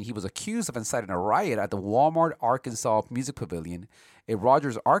 2017, he was accused of inciting a riot at the Walmart, Arkansas Music Pavilion in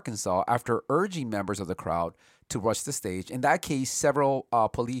Rogers, Arkansas, after urging members of the crowd to rush the stage. In that case, several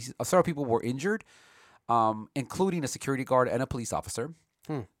people were injured, including a security guard and a police officer.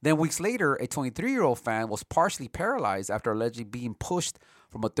 Then weeks later, a 23-year-old fan was partially paralyzed after allegedly being pushed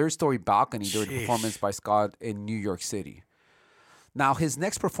from a third-story balcony during the performance by Scott in New York City. Now, his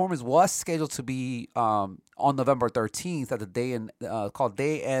next performance was scheduled to be on November 13th at the called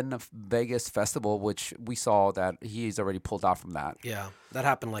Day N Vegas Festival, which we saw that he's already pulled out from that. Yeah, that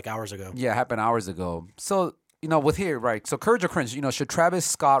happened like hours ago. Yeah, it happened hours ago. So, with here, right, so courage or cringe, should Travis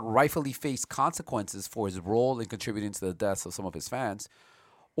Scott rightfully face consequences for his role in contributing to the deaths of some of his fans?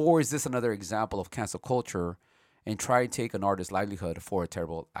 Or is this another example of cancel culture and try to take an artist's livelihood for a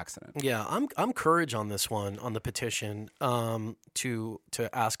terrible accident? Yeah, I'm courage on this one, on the petition, to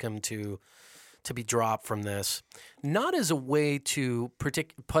ask him to be dropped from this, not as a way to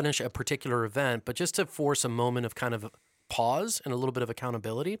punish a particular event, but just to force a moment of kind of pause and a little bit of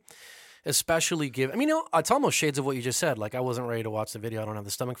accountability, especially it's almost shades of what you just said. Like, I wasn't ready to watch the video. I don't have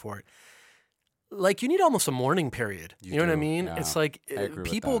the stomach for it. Like, you need almost a mourning period. You know what I mean? Yeah. It's like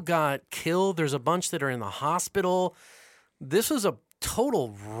people got killed. There's a bunch that are in the hospital. This was a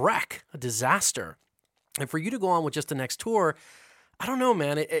total wreck, a disaster. And for you to go on with just the next tour, I don't know,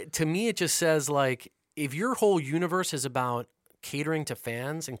 man. To me, it just says, like, if your whole universe is about catering to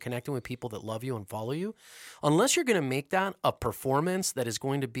fans and connecting with people that love you and follow you, unless you're going to make that a performance that is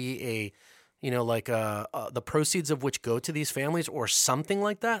going to be the proceeds of which go to these families or something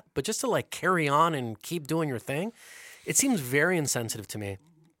like that, but just to like carry on and keep doing your thing, it seems very insensitive to me.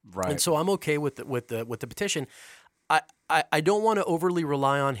 Right. And so I'm okay with the petition. I don't want to overly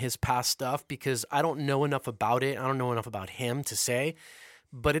rely on his past stuff because I don't know enough about it. I don't know enough about him to say,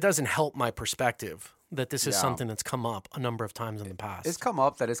 but it doesn't help my perspective that this is something that's come up a number of times in the past. It's come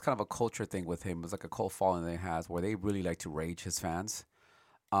up that it's kind of a culture thing with him. It's like a cult following that he has where they really like to rage his fans.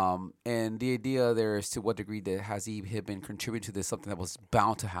 And the idea there is to what degree that has he been contributing to this, something that was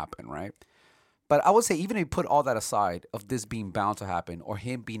bound to happen, right? But I would say even if you put all that aside of this being bound to happen or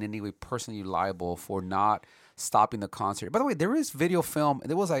him being in any way personally liable for not stopping the concert. By the way, there is video film.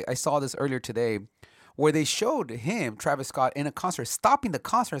 I saw this earlier today where they showed him, Travis Scott, in a concert, stopping the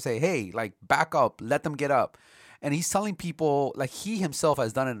concert and say, hey, like, back up, let them get up. And he's telling people, like he himself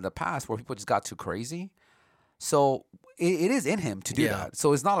has done it in the past where people just got too crazy. So it is in him to do that.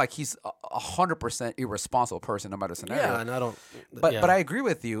 So it's not like he's 100% irresponsible person no matter the scenario. Yeah, and I don't. But I agree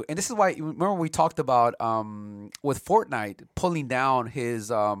with you, and this is why. Remember we talked about with Fortnite pulling down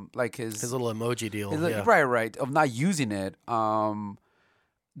his little emoji deal. Right, of not using it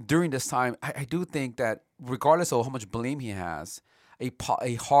during this time. I do think that regardless of how much blame he has,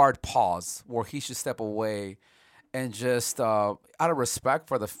 a hard pause where he should step away. And just out of respect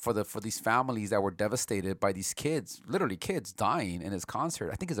for these families that were devastated by these kids, literally kids dying in his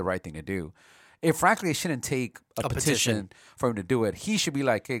concert, I think is the right thing to do. Frankly, it shouldn't take a petition for him to do it. He should be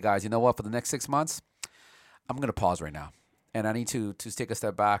like, hey guys, you know what? For the next 6 months, I'm gonna pause right now, and I need to take a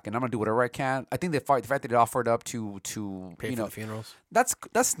step back, and I'm gonna do whatever I can. I think the fact that he offered up to pay for the funerals,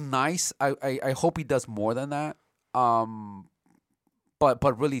 that's nice. I hope he does more than that.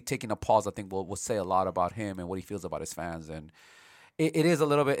 But really taking a pause, I think, will say a lot about him and what he feels about his fans. And it is a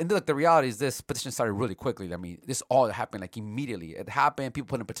little bit. And look, the reality is this petition started really quickly. I mean, this all happened like immediately. It happened. People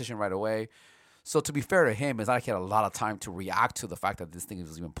put in a petition right away. So to be fair to him, it's not like he had a lot of time to react to the fact that this thing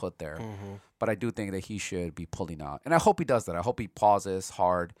was even put there. Mm-hmm. But I do think that he should be pulling out. And I hope he does that. I hope he pauses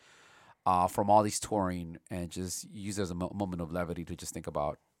hard from all these touring and just use it as a moment of levity to just think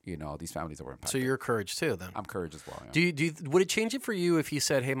about, these families that were impacted. So you're courage too, then? I'm courage as well. Yeah. Would it change it for you if he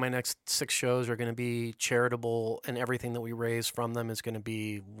said, hey, my next 6 shows are going to be charitable and everything that we raise from them is going to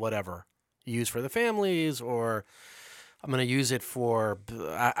be whatever, used for the families, or I'm going to use it for,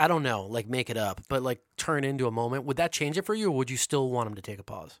 I don't know, like make it up, but like turn into a moment? Would that change it for you, or would you still want him to take a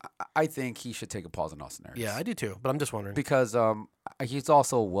pause? I think he should take a pause in all scenarios. Yeah, I do too, but I'm just wondering. Because he's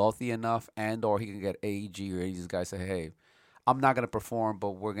also wealthy enough or he can get AEG or any of these guys say, hey, I'm not going to perform,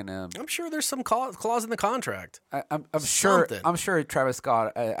 but we're going to... I'm sure there's some clause in the contract. I'm sure Travis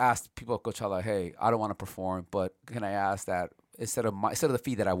Scott asked people at Coachella, hey, I don't want to perform, but can I ask that instead of the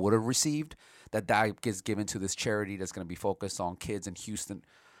fee that I would have received, that gets given to this charity that's going to be focused on kids in Houston?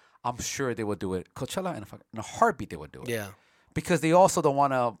 I'm sure they would do it. Coachella, in a heartbeat, they would do it. Yeah. Because they also don't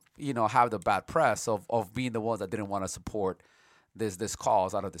want to, have the bad press of being the ones that didn't want to support this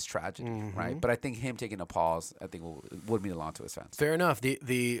cause out of this tragedy, right? But I think him taking a pause, I think would mean a lot to his fans. Fair enough.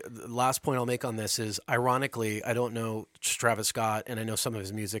 The last point I'll make on this is, ironically, I don't know Travis Scott, and I know some of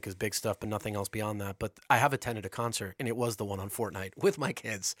his music is big stuff, but nothing else beyond that. But I have attended a concert, and it was the one on Fortnite with my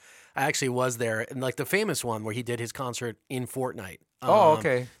kids. I actually was there, and like the famous one where he did his concert in Fortnite.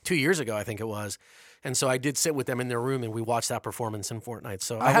 Okay. 2 years ago, I think it was. And so I did sit with them in their room, and we watched that performance in Fortnite.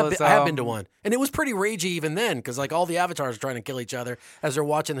 So I have been to one. And it was pretty ragey even then, because like all the avatars are trying to kill each other as they're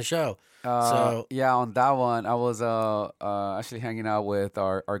watching the show. Yeah, on that one, I was actually hanging out with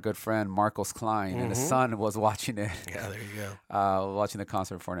our good friend Marcos Klein, and his son was watching it. Yeah, there you go. Watching the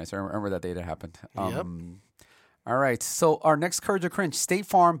concert in Fortnite. So I remember that day that happened. Yep. All right. So our next Courage or Cringe: State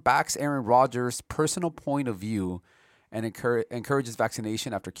Farm backs Aaron Rodgers' personal point of view and encourages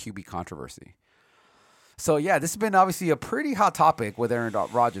vaccination after QB controversy. So, yeah, this has been obviously a pretty hot topic with Aaron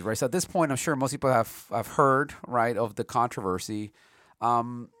Rodgers, right? So at this point, I'm sure most people have heard, right, of the controversy.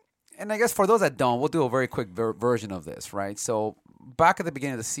 And I guess for those that don't, we'll do a very quick version of this, right? So back at the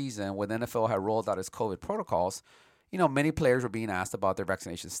beginning of the season, when the NFL had rolled out its COVID protocols, many players were being asked about their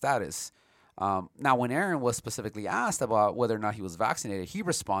vaccination status. Now, when Aaron was specifically asked about whether or not he was vaccinated, he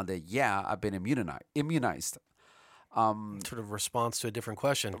responded, "Yeah, I've been immunized." Sort of response to a different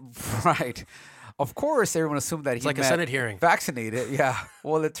question. Right. Of course, everyone assumed that It's like a Senate hearing. Vaccinated, yeah.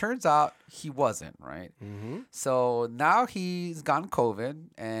 Well, it turns out he wasn't, right? So now he's gotten COVID,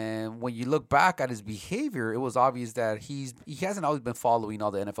 and when you look back at his behavior, it was obvious that he hasn't always been following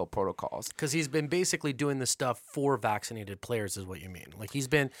all the NFL protocols. Because he's been basically doing this stuff for vaccinated players, is what you mean. Like he's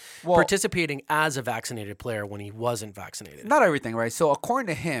been participating as a vaccinated player when he wasn't vaccinated. Not everything, right? So according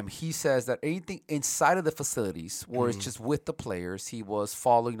to him, he says that anything inside of the facilities where it's just with the players, he was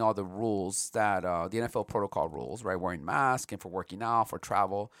following all the rules that the NFL protocol rules, right? Wearing masks and for working out, for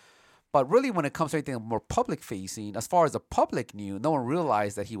travel. But really, when it comes to anything more public-facing, as far as the public knew, no one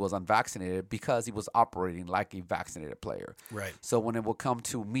realized that he was unvaccinated because he was operating like a vaccinated player. Right. So when it will come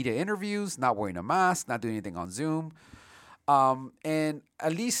to media interviews, not wearing a mask, not doing anything on Zoom, and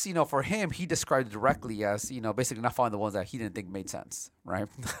at least, for him, he described it directly as, basically not following the ones that he didn't think made sense, right?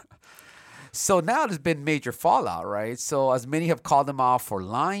 So now there's been major fallout, right? So as many have called him out for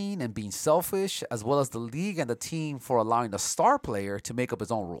lying and being selfish, as well as the league and the team for allowing the star player to make up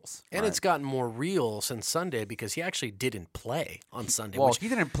his own rules. And it's gotten more real since Sunday because he actually didn't play on Sunday. Well, he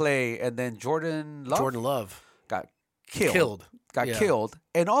didn't play, and then Jordan Love got killed.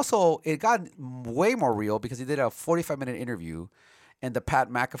 And also, it got way more real because he did a 45-minute interview in the Pat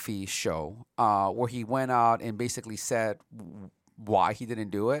McAfee show where he went out and basically said why he didn't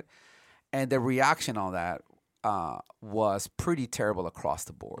do it. And the reaction on that was pretty terrible across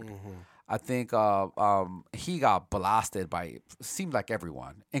the board. I think he got blasted by, seemed like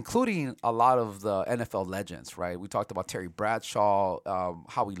everyone, including a lot of the NFL legends, right? We talked about Terry Bradshaw,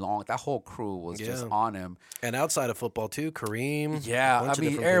 Howie Long. That whole crew was just on him. And outside of football, too, Kareem. Yeah, I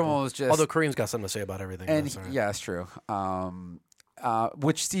mean, everyone was just... Although Kareem's got something to say about everything. And yeah, that's true.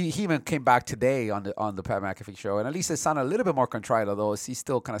 Which he even came back today on the Pat McAfee show, and at least it sounded a little bit more contrite, although he's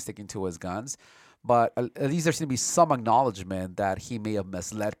still kind of sticking to his guns. But at least there seems to be some acknowledgement that he may have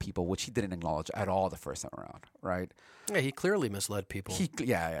misled people, which he didn't acknowledge at all the first time around, right? Yeah, he clearly misled people.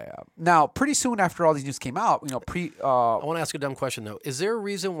 Yeah. Now, pretty soon after all these news came out, I want to ask a dumb question, though. Is there a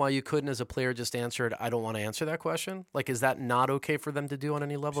reason why you couldn't, as a player, just answer, I don't want to answer that question? Like, is that not okay for them to do on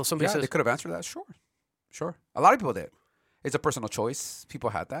any level? Somebody says, they could have answered that, sure. A lot of people did. It's a personal choice. People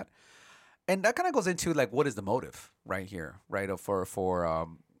had that. And that kind of goes into, like, what is the motive right here, right, for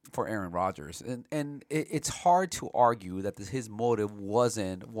Aaron Rodgers. And it's hard to argue that his motive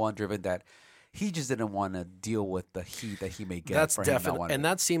wasn't one driven that he just didn't want to deal with the heat that he may get. That's definitely, and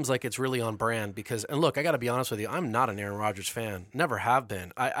that seems like it's really on brand because, and look, I got to be honest with you, I'm not an Aaron Rodgers fan. Never have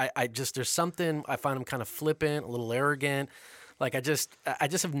been. I just, there's something, I find him kind of flippant, a little arrogant. Like, I just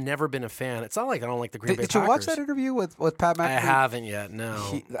have never been a fan. It's not like I don't like the Green Bay Packers. Did you watch that interview with Pat McAfee? I haven't yet,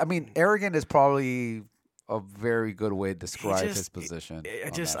 no. Arrogant is probably a very good way to describe his position.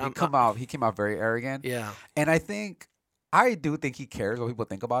 He came out very arrogant. Yeah. And I do think he cares what people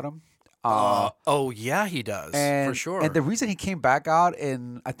think about him. Yeah, he does, for sure. And the reason he came back out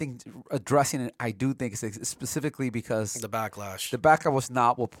and I think addressing it, I do think is specifically because the backlash. The backlash was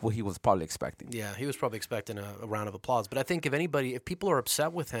not what he was probably expecting. Yeah, he was probably expecting a round of applause. But I think if people are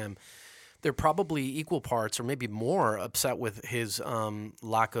upset with him, they're probably equal parts or maybe more upset with his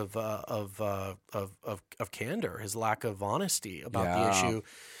lack of candor, his lack of honesty about the issue.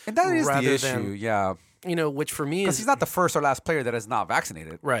 And that is the issue, which for me is... Because he's not the first or last player that is not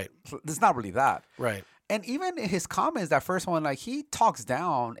vaccinated. Right. It's not really that. Right. And even in his comments, that first one, like, he talks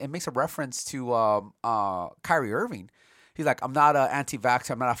down and makes a reference to Kyrie Irving. He's like, I'm not an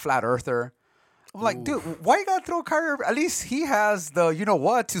anti-vaxxer. I'm not a flat earther. I'm like, dude, why you gotta throw Kyrie? At least he has the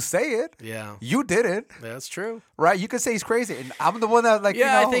to say it. Yeah, you did it. That's true, right? You could say he's crazy, and I'm the one that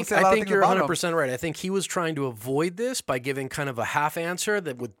I think you're 100% right. I think he was trying to avoid this by giving kind of a half answer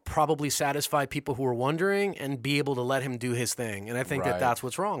that would probably satisfy people who were wondering and be able to let him do his thing. And I think that's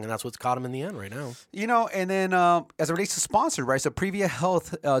what's wrong, and that's what's caught him in the end right now. And then as it relates to sponsor, right? So Previa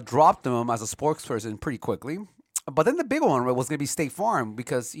Health dropped him as a spokesperson pretty quickly. But then the big one was going to be State Farm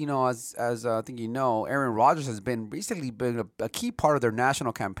because, as I think Aaron Rodgers has basically been a key part of their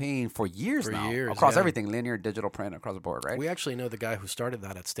national campaign for years across everything, linear, digital, print, across the board, right? We actually know the guy who started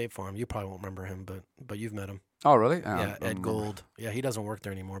that at State Farm. You probably won't remember him, but you've met him. Oh, really? Yeah, Ed Gold. Yeah, he doesn't work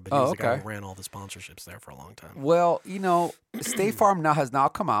there anymore, but he was the guy who ran all the sponsorships there for a long time. Well, State Farm has now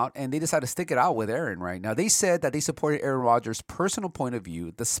come out, and they decided to stick it out with Aaron right now. They said that they supported Aaron Rodgers' personal point of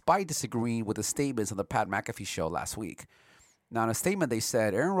view, despite disagreeing with the statements on the Pat McAfee show last week. Now, in a statement, they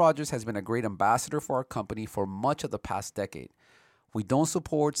said, Aaron Rodgers has been a great ambassador for our company for much of the past decade. We don't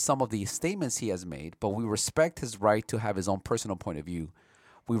support some of the statements he has made, but we respect his right to have his own personal point of view.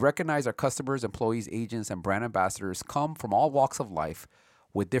 We recognize our customers, employees, agents, and brand ambassadors come from all walks of life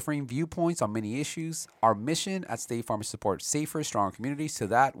with differing viewpoints on many issues. Our mission at State Farm is to support safer, stronger communities. To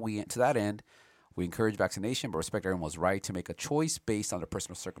that end, we encourage vaccination, but respect everyone's right to make a choice based on their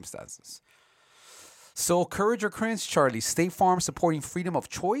personal circumstances. So, courage or cringe, Charlie? State Farm supporting freedom of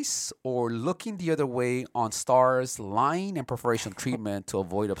choice or looking the other way on stars, lying, and preferential treatment to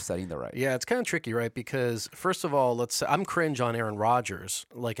avoid upsetting the right? Yeah, it's kind of tricky, right? Because first of all, I'm cringe on Aaron Rodgers,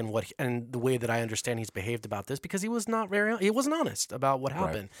 and the way that I understand he's behaved about this, because he wasn't honest about what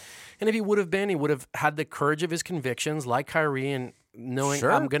happened. Right. And if he would have been, he would have had the courage of his convictions, like Kyrie, and knowing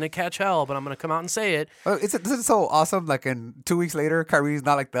I'm going to catch hell, but I'm going to come out and say it. This is so awesome. Like, in 2 weeks later, Kyrie's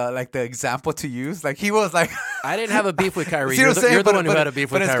not like the example to use. Like, he was like, I didn't have a beef with Kyrie. You're the one who had a beef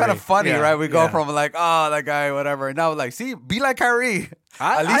with Kyrie. But it's kind of funny, right? We go from like, oh, that guy, whatever. And now see, be like Kyrie.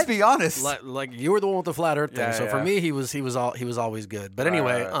 At least be honest. Like you were the one with the flat earth thing. So for me, he was always good. But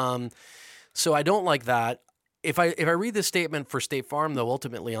anyway, so I don't like that. If I read this statement for State Farm, though,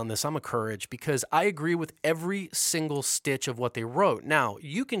 ultimately on this, I'm encouraged because I agree with every single stitch of what they wrote. Now,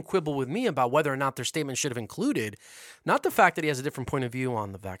 you can quibble with me about whether or not their statement should have included, not the fact that he has a different point of view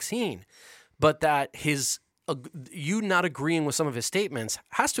on the vaccine, but that you not agreeing with some of his statements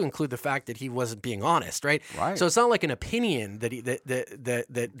has to include the fact that he wasn't being honest, right? Right. So it's not like an opinion that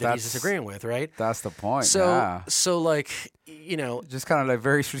he's disagreeing with, right? That's the point. So like, just kind of like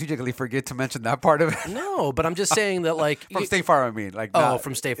very strategically forget to mention that part of it. No, but I'm just saying that like from State Farm, I mean, like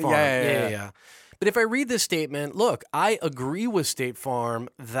from State Farm, yeah. But if I read this statement, look, I agree with State Farm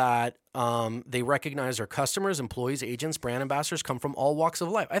that they recognize their customers, employees, agents, brand ambassadors come from all walks of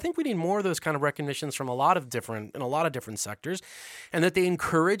life. I think we need more of those kind of recognitions from in a lot of different sectors, and that they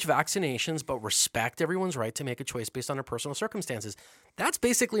encourage vaccinations but respect everyone's right to make a choice based on their personal circumstances. That's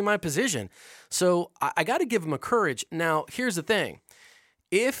basically my position. So I got to give them a courage. Now, here's the thing.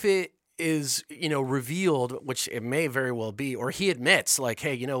 If it is, revealed, which it may very well be, or he admits like,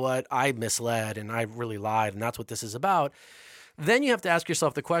 hey, you know what, I misled and I really lied and that's what this is about, then you have to ask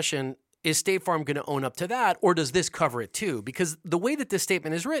yourself the question, is State Farm going to own up to that, or does this cover it too? Because the way that this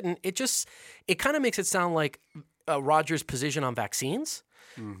statement is written, it kind of makes it sound like Rodgers' position on vaccines,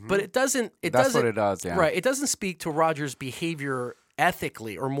 but it doesn't. That's what it does, yeah. Right. It doesn't speak to Rodgers' behavior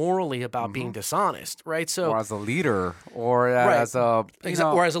ethically or morally about being dishonest, right? So, or as a leader, or as a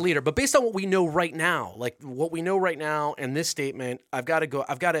or as a leader. But based on what we know right now, and this statement, I've got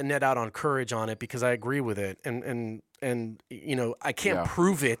to net out on courage on it because I agree with it, and I can't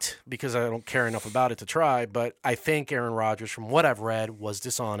prove it because I don't care enough about it to try. But I think Aaron Rodgers, from what I've read, was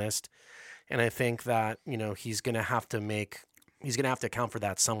dishonest, and I think that he's going to have to account for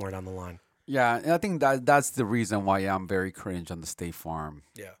that somewhere down the line. Yeah, and I think that's the reason why I'm very cringe on the State Farm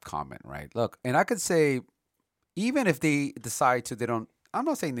comment, right? Look, and I could say, even if they decide to, I'm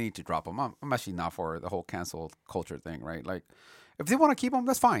not saying they need to drop them. I'm actually not for the whole cancel culture thing, right? Like, if they want to keep them,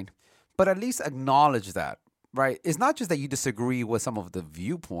 that's fine. But at least acknowledge that, right? It's not just that you disagree with some of the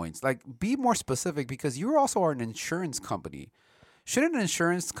viewpoints. Like, be more specific because you also are an insurance company. Shouldn't an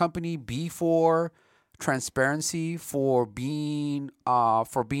insurance company be for transparency, for being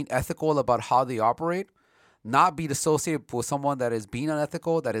ethical about how they operate, not be associated with someone that is being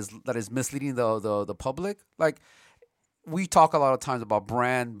unethical, that is misleading the public? Like, we talk a lot of times about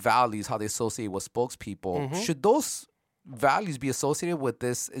brand values, how they associate with spokespeople. Should those values be associated with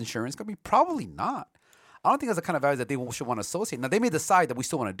this insurance company? Probably not. I don't think that's the kind of values that they should want to associate. Now, they may decide that we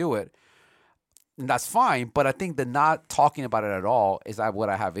still want to do it, And that's fine, but I think the not talking about it at all is what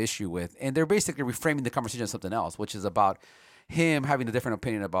I have issue with. And they're basically reframing the conversation as something else, which is about him having a different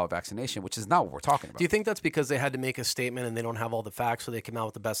opinion about vaccination, which is not what we're talking about. Do you think that's because they had to make a statement and they don't have all the facts, so they came out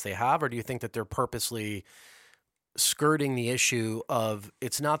with the best they have? Or do you think that they're purposely skirting the issue of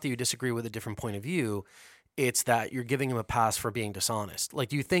it's not that you disagree with a different point of view, it's that you're giving him a pass for being dishonest? Like,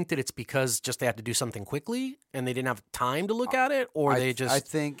 do you think that it's because just they had to do something quickly and they didn't have time to look at it, or I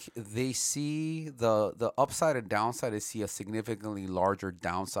think they see the upside and downside. They see a significantly larger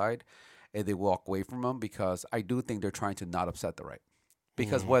downside, and they walk away from them because I do think they're trying to not upset the right.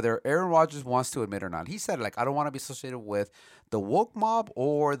 Because whether Aaron Rodgers wants to admit or not, he said, like, I don't want to be associated with the woke mob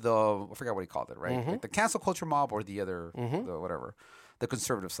or I forgot what he called it, right? Like the cancel culture mob or the other, the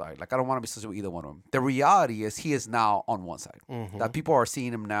conservative side. Like, I don't want to be associated with either one of them. The reality is he is now on one side. That people are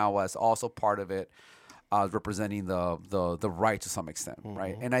seeing him now as also part of it, representing the right to some extent,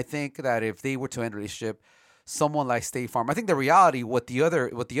 right? And I think that if they were to end a relationship, someone like State Farm, I think the reality with the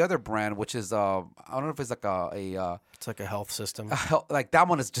other brand, which is I don't know if it's like it's like a health system. Like that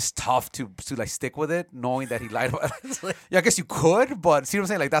one is just tough to like stick with it, knowing that he lied about it. Yeah, I guess you could, but see what I'm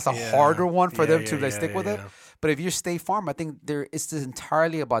saying? Like that's a harder one for them to like stick with it. But if you're State Farm, I think it's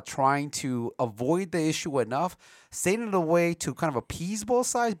entirely about trying to avoid the issue enough, saying it in a way to kind of appease both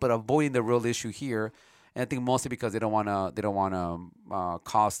sides, but avoiding the real issue here. And I think mostly because they don't want to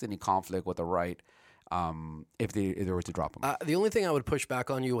cause any conflict with the right. If they were to drop them. The only thing I would push back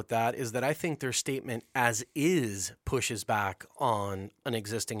on you with that is that I think their statement as is pushes back on an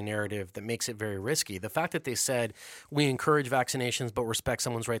existing narrative that makes it very risky. The fact that they said we encourage vaccinations but respect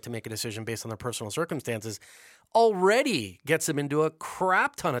someone's right to make a decision based on their personal circumstances already gets them into a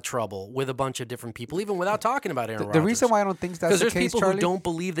crap ton of trouble with a bunch of different people, even without talking about Aaron Rodgers. The reason why I don't think that's the case, because there's people Charlie, who don't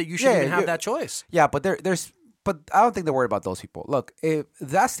believe that you should even have that choice. Yeah, but But I don't think they're worried about those people. Look, if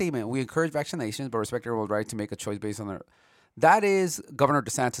that statement, we encourage vaccinations but respect everyone's right to make a choice based on their... That is Governor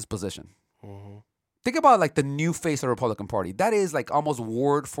DeSantis' position. Think about like the new face of the Republican Party. That is like almost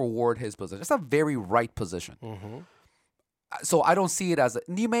word for word his position. That's a very right position. So I don't see it as...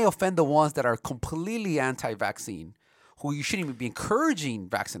 You may offend the ones that are completely anti-vaccine, who you shouldn't even be encouraging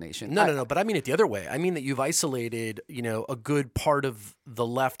vaccination. No. But I mean it the other way. I mean that you've isolated, a good part of the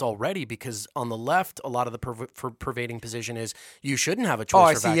left already, because on the left, a lot of the pervading position is you shouldn't have a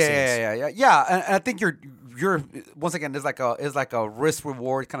choice for vaccines. Yeah. And I think you're once again, it's like a risk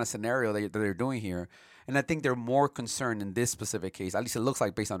reward kind of scenario that they're doing here. And I think they're more concerned in this specific case, at least it looks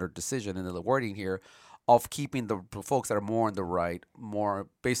like based on their decision and the wording here, of keeping the folks that are more on the right, more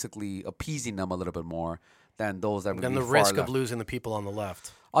basically appeasing them a little bit more than those that would be the risk of losing the people on the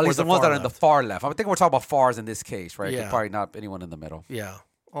left. At least the ones that are in the far left. I think we're talking about fars in this case, right? Yeah. Probably not anyone in the middle. Yeah.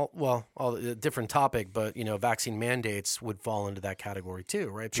 A different topic, but vaccine mandates would fall into that category too,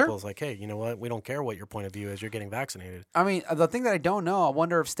 right? People's like, hey, you know what? We don't care what your point of view is. You're getting vaccinated. I mean, the thing that I don't know, I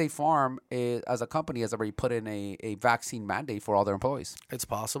wonder if State Farm, as a company, has already put in a vaccine mandate for all their employees. It's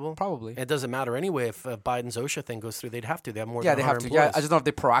possible. Probably. It doesn't matter anyway. If Biden's OSHA thing goes through, they'd have to. They have more than 100 they have to. employees. Yeah, I just don't know if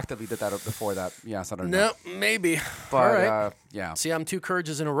they proactively did that before that. Yeah, so I don't know. No, maybe. But, all right. yeah. See, I'm 2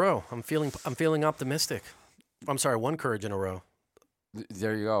 courages in a row. I'm feeling optimistic. I'm sorry, 1 courage in a row.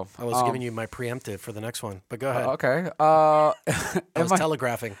 There you go. I was giving you my preemptive for the next one, but go ahead. Okay. I was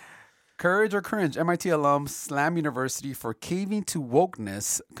telegraphing. Courage or cringe? MIT alum slam university for caving to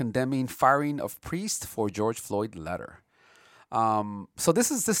wokeness, condemning firing of priest for George Floyd letter. So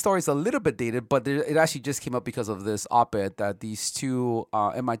this story is a little bit dated, but it actually just came up because of this op-ed that these 2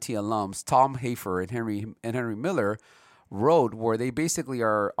 MIT alums, Tom Hafer and Henry Miller, wrote, where they basically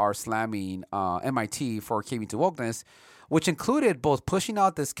are slamming MIT for caving to wokeness, which included both pushing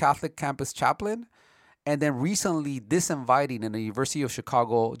out this Catholic campus chaplain and then recently disinviting an University of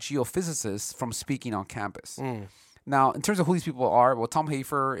Chicago geophysicist from speaking on campus. Now, in terms of who these people are, well, Tom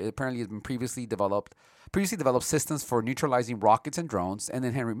Hafer apparently has been previously developed systems for neutralizing rockets and drones, and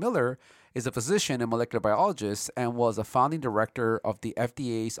then Henry Miller is a physician and molecular biologist and was a founding director of the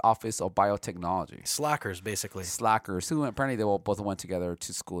FDA's Office of Biotechnology. Slackers, basically. Slackers, who apparently they both went together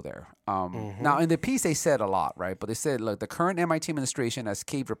to school there. Now, in the piece, they said a lot, right? But they said, look, the current MIT administration has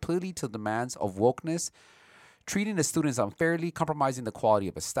caved repeatedly to the demands of wokeness, treating the students unfairly, compromising the quality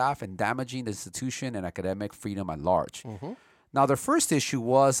of its staff, and damaging the institution and academic freedom at large. Now, their first issue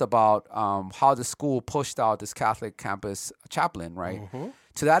was about how the school pushed out this Catholic campus chaplain, right?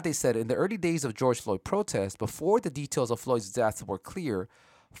 To that, they said, in the early days of George Floyd protests, before the details of Floyd's death were clear,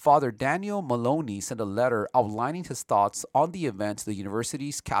 Father Daniel Maloney sent a letter outlining his thoughts on the event to the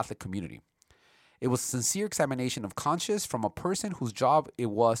university's Catholic community. It was a sincere examination of conscience from a person whose job it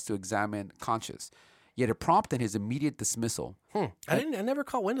was to examine conscience. yet it prompted his immediate dismissal. I never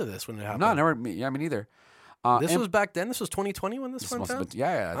caught wind of this when it happened. No, never. Yeah, me neither. This was back then? This was 2020 when this went down?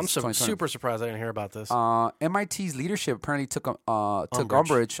 Yeah. I'm super surprised I didn't hear about this. MIT's leadership apparently took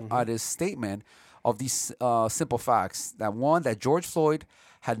umbrage at his statement of these simple facts. That one, that George Floyd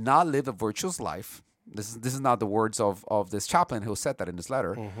had not lived a virtuous life. This is not the words of this chaplain who said that in his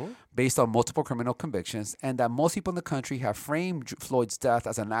letter, based on multiple criminal convictions, and that most people in the country have framed Floyd's death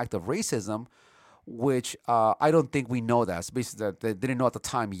as an act of racism, which I don't think we know that. So basically, that they didn't know at the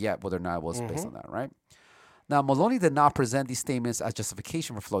time yet whether or not it was based on that, right? Now, Maloney did not present these statements as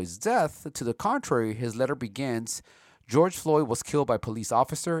justification for Floyd's death. To the contrary, his letter begins, George Floyd was killed by a police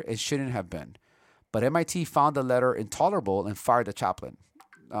officer and shouldn't have been. But MIT found the letter intolerable and fired the chaplain.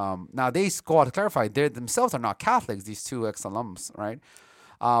 Now, they go on to clarify, they themselves are not Catholics, these two ex-alums, right?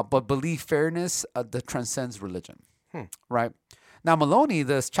 But believe fairness that transcends religion, right? Now, Maloney,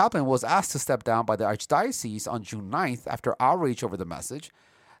 this chaplain, was asked to step down by the Archdiocese on June 9th after outrage over the message.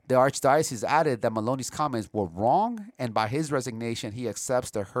 The Archdiocese added that Maloney's comments were wrong, and by his resignation, he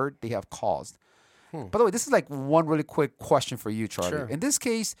accepts the hurt they have caused. By the way, this is like one really quick question for you, Charlie. Sure. In this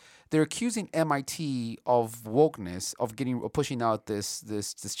case, they're accusing MIT of wokeness, of pushing out this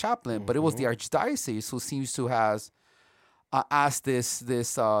chaplain, but it was the Archdiocese who seems to has asked this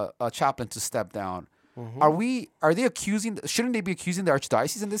chaplain to step down. Are they accusing? Shouldn't they be accusing the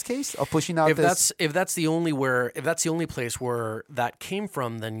Archdiocese in this case of pushing out this? If that's the only place where that came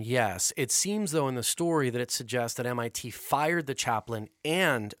from, then yes. It seems though in the story that it suggests that MIT fired the chaplain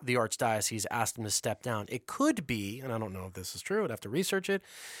and the Archdiocese asked him to step down. It could be, and I don't know if this is true, I'd have to research it.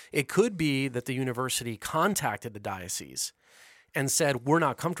 It could be that the university contacted the diocese and said, we're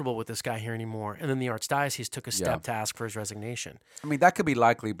not comfortable with this guy here anymore. And then the Archdiocese took a step to ask for his resignation. I mean, that could be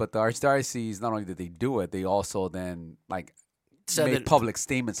likely, but the Archdiocese, not only did they do it, they also then made public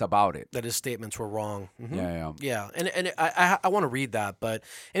statements about it. That his statements were wrong. Yeah. And I want to read that, but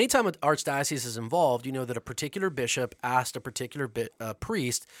anytime an archdiocese is involved, you know that a particular bishop asked a particular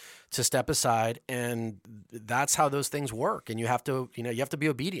priest to step aside, and that's how those things work. And you have to be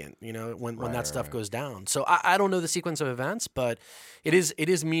obedient, when that stuff goes down. So I don't know the sequence of events, but it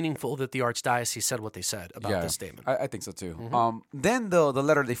is meaningful that the archdiocese said what they said about this statement. I think so too. Then the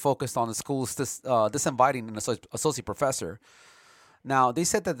letter they focused on the school's disinviting an associate professor. Now, they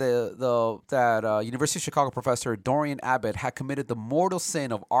said that that University of Chicago professor Dorian Abbott had committed the mortal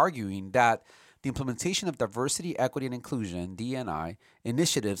sin of arguing that the implementation of diversity, equity, and inclusion (D&I)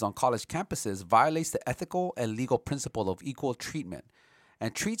 initiatives on college campuses violates the ethical and legal principle of equal treatment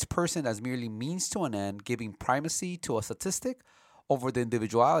and treats person as merely means to an end, giving primacy to a statistic over the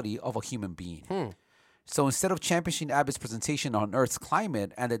individuality of a human being. So instead of championing Abbott's presentation on Earth's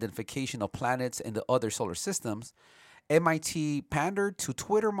climate and the identification of planets in the other solar systems, MIT pandered to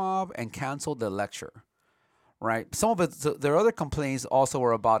Twitter mob and canceled the lecture, right? Some of their other complaints also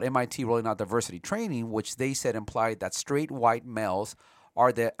were about MIT rolling out diversity training, which they said implied that straight white males are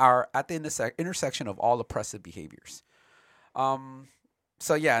at the intersection of all oppressive behaviors.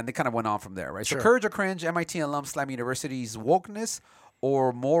 So yeah, and they kind of went on from there, right? Sure. So courage or cringe, MIT alums slam university's wokeness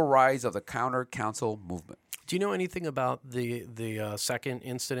or more rise of the counter council movement. Do you know anything about the second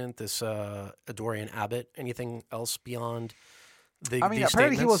incident, this Dorian Abbott? Anything else beyond apparently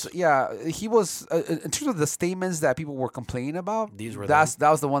statements? he was in terms of the statements that people were complaining about. That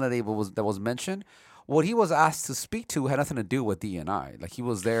was the one that was mentioned. What he was asked to speak to had nothing to do with D&I. Like he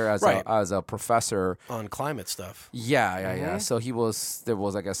was there as a professor on climate stuff. Yeah. So there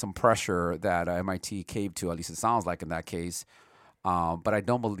was I guess some pressure that MIT caved to. At least it sounds like in that case. But I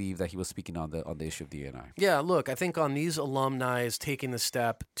don't believe that he was speaking on the issue of D&I. Yeah, look, I think on these alumni taking the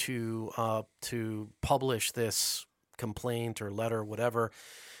step to publish this complaint or letter, whatever,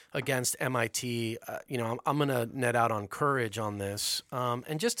 against MIT, I'm going to net out on courage on this,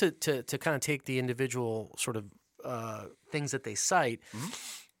 and just to kind of take the individual sort of things that they cite.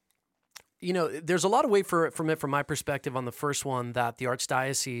 There's a lot of weight from it from my perspective on the first one that the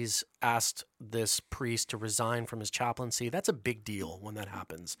Archdiocese asked this priest to resign from his chaplaincy. That's a big deal when that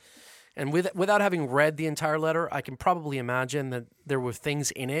happens. And without having read the entire letter, I can probably imagine that there were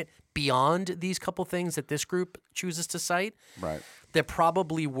things in it beyond these couple things that this group chooses to cite that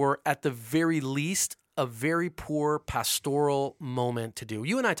probably were, at the very least, a very poor pastoral moment to do.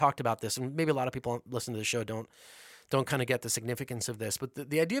 You and I talked about this, and maybe a lot of people listening to the show don't kind of get the significance of this. But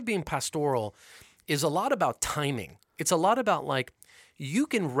the idea of being pastoral is a lot about timing. It's a lot about you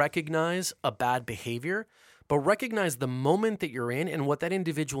can recognize a bad behavior, but recognize the moment that you're in and what that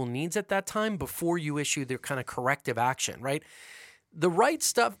individual needs at that time before you issue their kind of corrective action, right? The right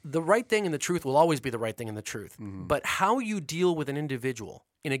stuff, the right thing and the truth will always be the right thing and the truth. But how you deal with an individual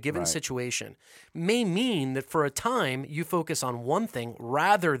in a given situation may mean that for a time you focus on one thing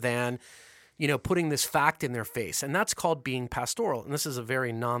rather than, putting this fact in their face. And that's called being pastoral. And this is a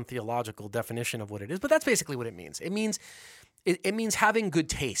very non-theological definition of what it is, but that's basically what it means. It means having good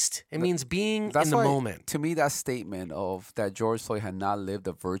taste. It means being in the moment. To me, that statement of that George Floyd had not lived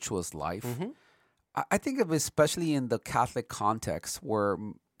a virtuous life, I think of it especially in the Catholic context where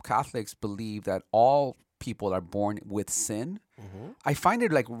Catholics believe that all people are born with sin. I find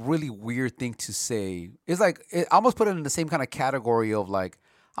it like really weird thing to say. It's like, I almost put it in the same kind of category of like,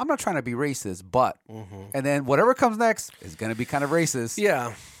 I'm not trying to be racist, but, and then whatever comes next is going to be kind of racist.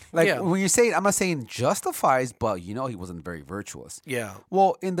 Yeah. Like when you say, I'm not saying justifies, but he wasn't very virtuous. Yeah.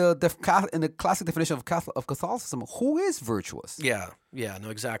 Well, in the classic definition of Catholicism, who is virtuous? Yeah. Yeah. No,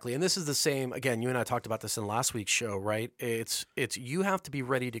 exactly. And this is the same. Again, you and I talked about this in last week's show, right? It's you have to be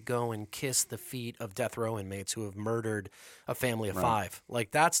ready to go and kiss the feet of death row inmates who have murdered a family of 5.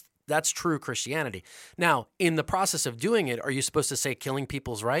 Like that's true Christianity. Now, in the process of doing it, are you supposed to say killing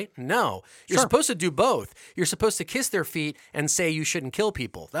people's right? No. You're supposed to do both. You're supposed to kiss their feet and say you shouldn't kill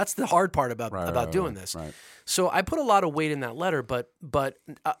people. That's the hard part about doing this. Right. So I put a lot of weight in that letter,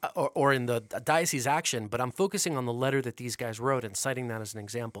 or in the diocese action, but I'm focusing on the letter that these guys wrote and citing that as an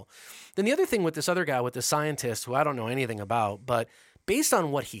example. Then the other thing with this other guy, with the scientist, who I don't know anything about, but based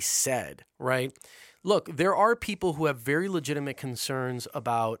on what he said, right? Look, there are people who have very legitimate concerns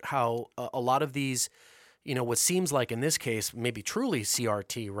about how a lot of these, what seems like in this case, maybe truly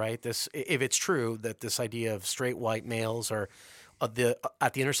CRT, right? This, if it's true that this idea of straight white males are at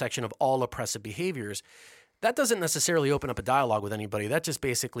the intersection of all oppressive behaviors, that doesn't necessarily open up a dialogue with anybody. That just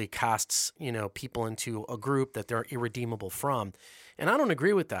basically casts, people into a group that they're irredeemable from. And I don't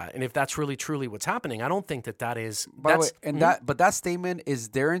agree with that. And if that's really truly what's happening, I don't think that is. By the way, but that statement is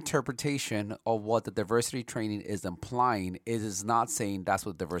their interpretation of what the diversity training is implying. It is not saying that's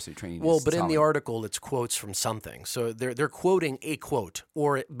what diversity training is. Well, but telling. In the article, it's quotes from something. So they're quoting a quote,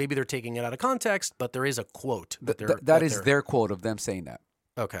 or maybe they're taking it out of context, but there is a quote. That is their quote of them saying that.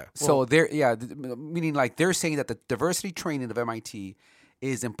 Okay. So meaning like they're saying that the diversity training of MIT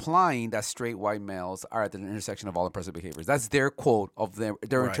is implying that straight white males are at the intersection of all oppressive behaviors. That's their quote of their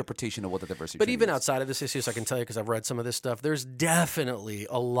interpretation of what the diversity But training even is. outside of this issue, so I can tell you because I've read some of this stuff, there's definitely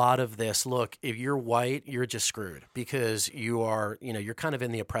a lot of this. Look, if you're white, you're just screwed because you are, you're kind of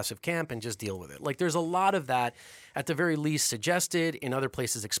in the oppressive camp and just deal with it. Like there's a lot of that at the very least suggested, in other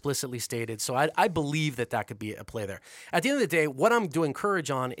places explicitly stated. So I believe that could be a play there. At the end of the day, what I'm doing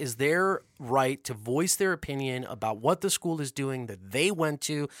courage on is their right to voice their opinion about what the school is doing that they went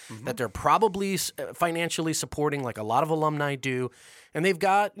to, that they're probably financially supporting like a lot of alumni do. And they've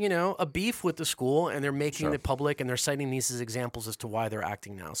got, a beef with the school and they're making it public and they're citing these as examples as to why they're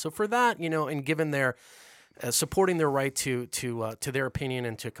acting now. So for that, and given their supporting their right to their opinion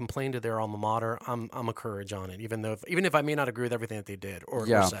and to complain to their alma mater, I'm a courage on it, even if I may not agree with everything that they did or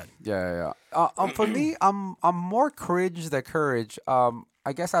said. Yeah. For me, I'm more courage than courage.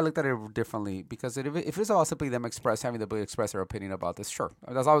 I guess I looked at it differently because if it's about simply them having the ability to express their opinion about this, sure,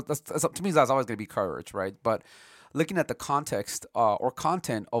 that's to me that's always going to be courage, right? But looking at the context or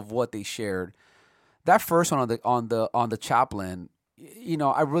content of what they shared, that first one on the chaplain.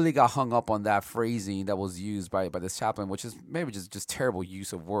 I really got hung up on that phrasing that was used by this chaplain, which is maybe just terrible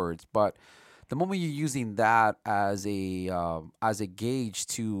use of words. But the moment you're using that as a gauge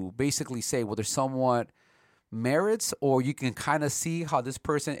to basically say whether somewhat merits, or you can kind of see how this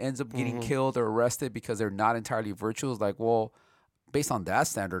person ends up getting killed or arrested because they're not entirely virtuous. Like, well, based on that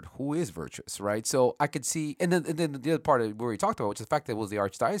standard, who is virtuous, right? So I could see, and then the other part of where we talked about, which is the fact that it was the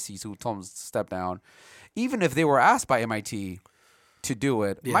archdiocese who told them to step down, even if they were asked by MIT to do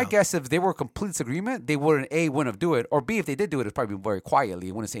it. Yeah. My guess, if they were complete disagreement, they wouldn't have do it, or B, if they did do it, it'd probably be very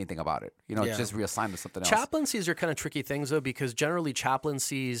quietly. Wouldn't say anything about it. Just reassign to something else. Chaplaincies are kind of tricky things though, because generally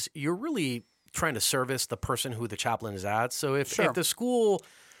chaplaincies, you're really trying to service the person who the chaplain is at. So if the school,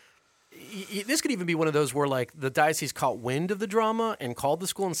 this could even be one of those where like the diocese caught wind of the drama and called the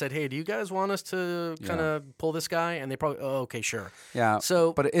school and said, "Hey, do you guys want us to kind of pull this guy?" And they probably, okay, sure. Yeah.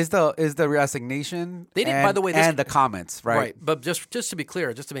 So, but is the resignation? They did, by the way, and the comments, right? Right. But just to be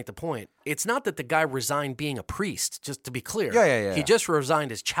clear, just to make the point, it's not that the guy resigned being a priest. Just to be clear, yeah. He just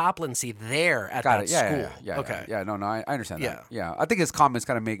resigned his chaplaincy there at that school. Yeah. Okay. Yeah. No, I understand that. Yeah. I think his comments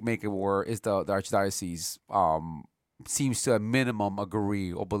kind of make it where is the archdiocese seems to at minimum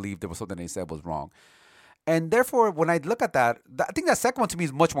agree or believe there was something they said was wrong. And therefore, when I look at that, I think that second one to me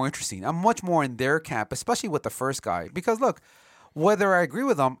is much more interesting. I'm much more in their camp, especially with the first guy. Because look, whether I agree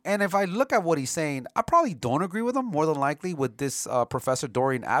with him, and if I look at what he's saying, I probably don't agree with him more than likely with this Professor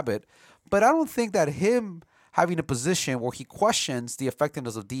Dorian Abbott. But I don't think that him having a position where he questions the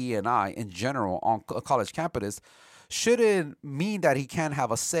effectiveness of DE&I in general on a college campus shouldn't mean that he can't have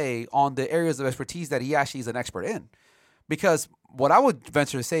a say on the areas of expertise that he actually is an expert in. Because what I would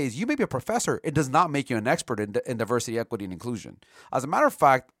venture to say is you may be a professor. It does not make you an expert in diversity, equity, and inclusion. As a matter of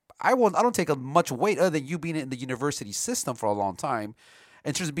fact, I don't take much weight other than you being in the university system for a long time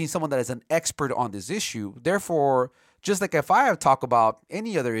in terms of being someone that is an expert on this issue. Therefore, just like if I have talk about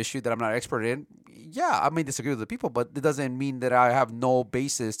any other issue that I'm not an expert in, yeah, I may disagree with the people, but it doesn't mean that I have no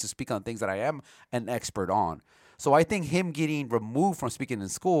basis to speak on things that I am an expert on. So I think him getting removed from speaking in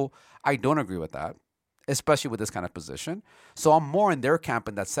school, I don't agree with that, especially with this kind of position. So I'm more in their camp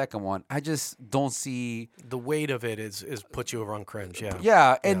in that second one. I just don't see the weight of it is puts you over on cringe. Yeah.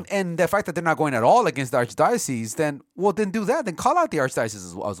 Yeah. And the fact that they're not going at all against the archdiocese, then do that. Then call out the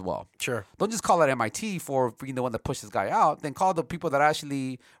archdiocese as well. Sure. Don't just call out MIT for being the one that pushed this guy out. Then call the people that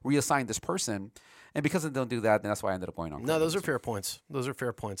actually reassigned this person. And because they don't do that, then that's why I ended up going on. No, those are fair points. Those are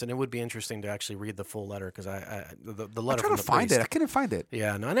fair points, and it would be interesting to actually read the full letter because the letter from the find priest. it. I couldn't find it.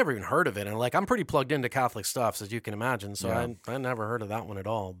 Yeah, no, I never even heard of it, and I'm pretty plugged into Catholic stuff, as you can imagine. So I never heard of that one at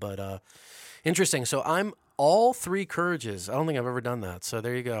all. But interesting. So I'm all three courages. I don't think I've ever done that. So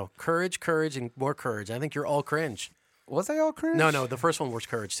there you go. Courage, and more courage. I think you're all cringe. Was I all cringe? No, the first one was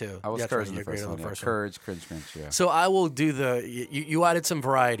courage too. I was courage in the first one. Courage, cringe, yeah. So I will do you added some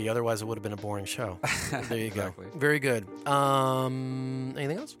variety, otherwise it would have been a boring show. There you Exactly. go. Very good.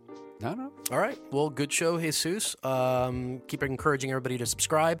 Anything else? No. All right. Well, good show, Jesus. Keep encouraging everybody to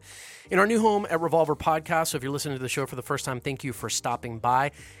subscribe in our new home at Revolver Podcast. So if you're listening to the show for the first time, thank you for stopping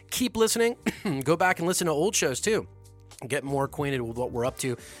by. Keep listening. Go back and listen to old shows too. Get more acquainted with what we're up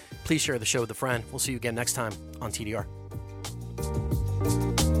to. Please share the show with a friend. We'll see you again next time on TDR.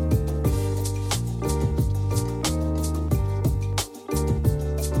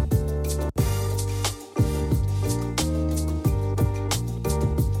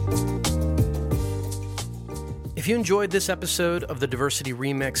 If you enjoyed this episode of the Diversity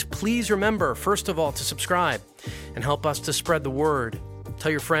Remix, please remember, first of all, to subscribe and help us to spread the word.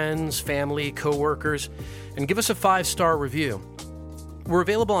 Tell your friends, family, coworkers, and give us a 5-star review. We're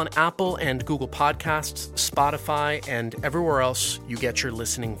available on Apple and Google Podcasts, Spotify, and everywhere else you get your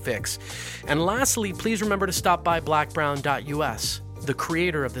listening fix. And lastly, please remember to stop by blackbrown.us, the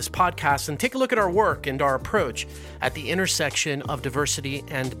creator of this podcast, and take a look at our work and our approach at the intersection of diversity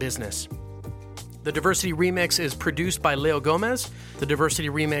and business. The Diversity Remix is produced by Leo Gomez. The Diversity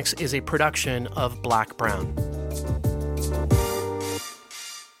Remix is a production of Black Brown.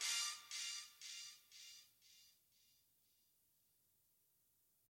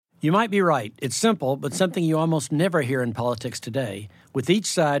 You might be right. It's simple, but something you almost never hear in politics today, with each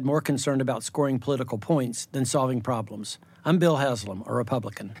side more concerned about scoring political points than solving problems. I'm Bill Haslam, a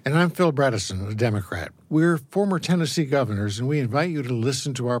Republican. And I'm Phil Bredesen, a Democrat. We're former Tennessee governors, and we invite you to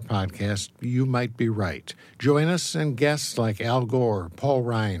listen to our podcast, You Might Be Right. Join us and guests like Al Gore, Paul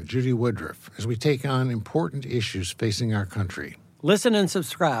Ryan, Judy Woodruff, as we take on important issues facing our country. Listen and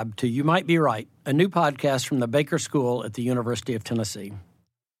subscribe to You Might Be Right, a new podcast from the Baker School at the University of Tennessee.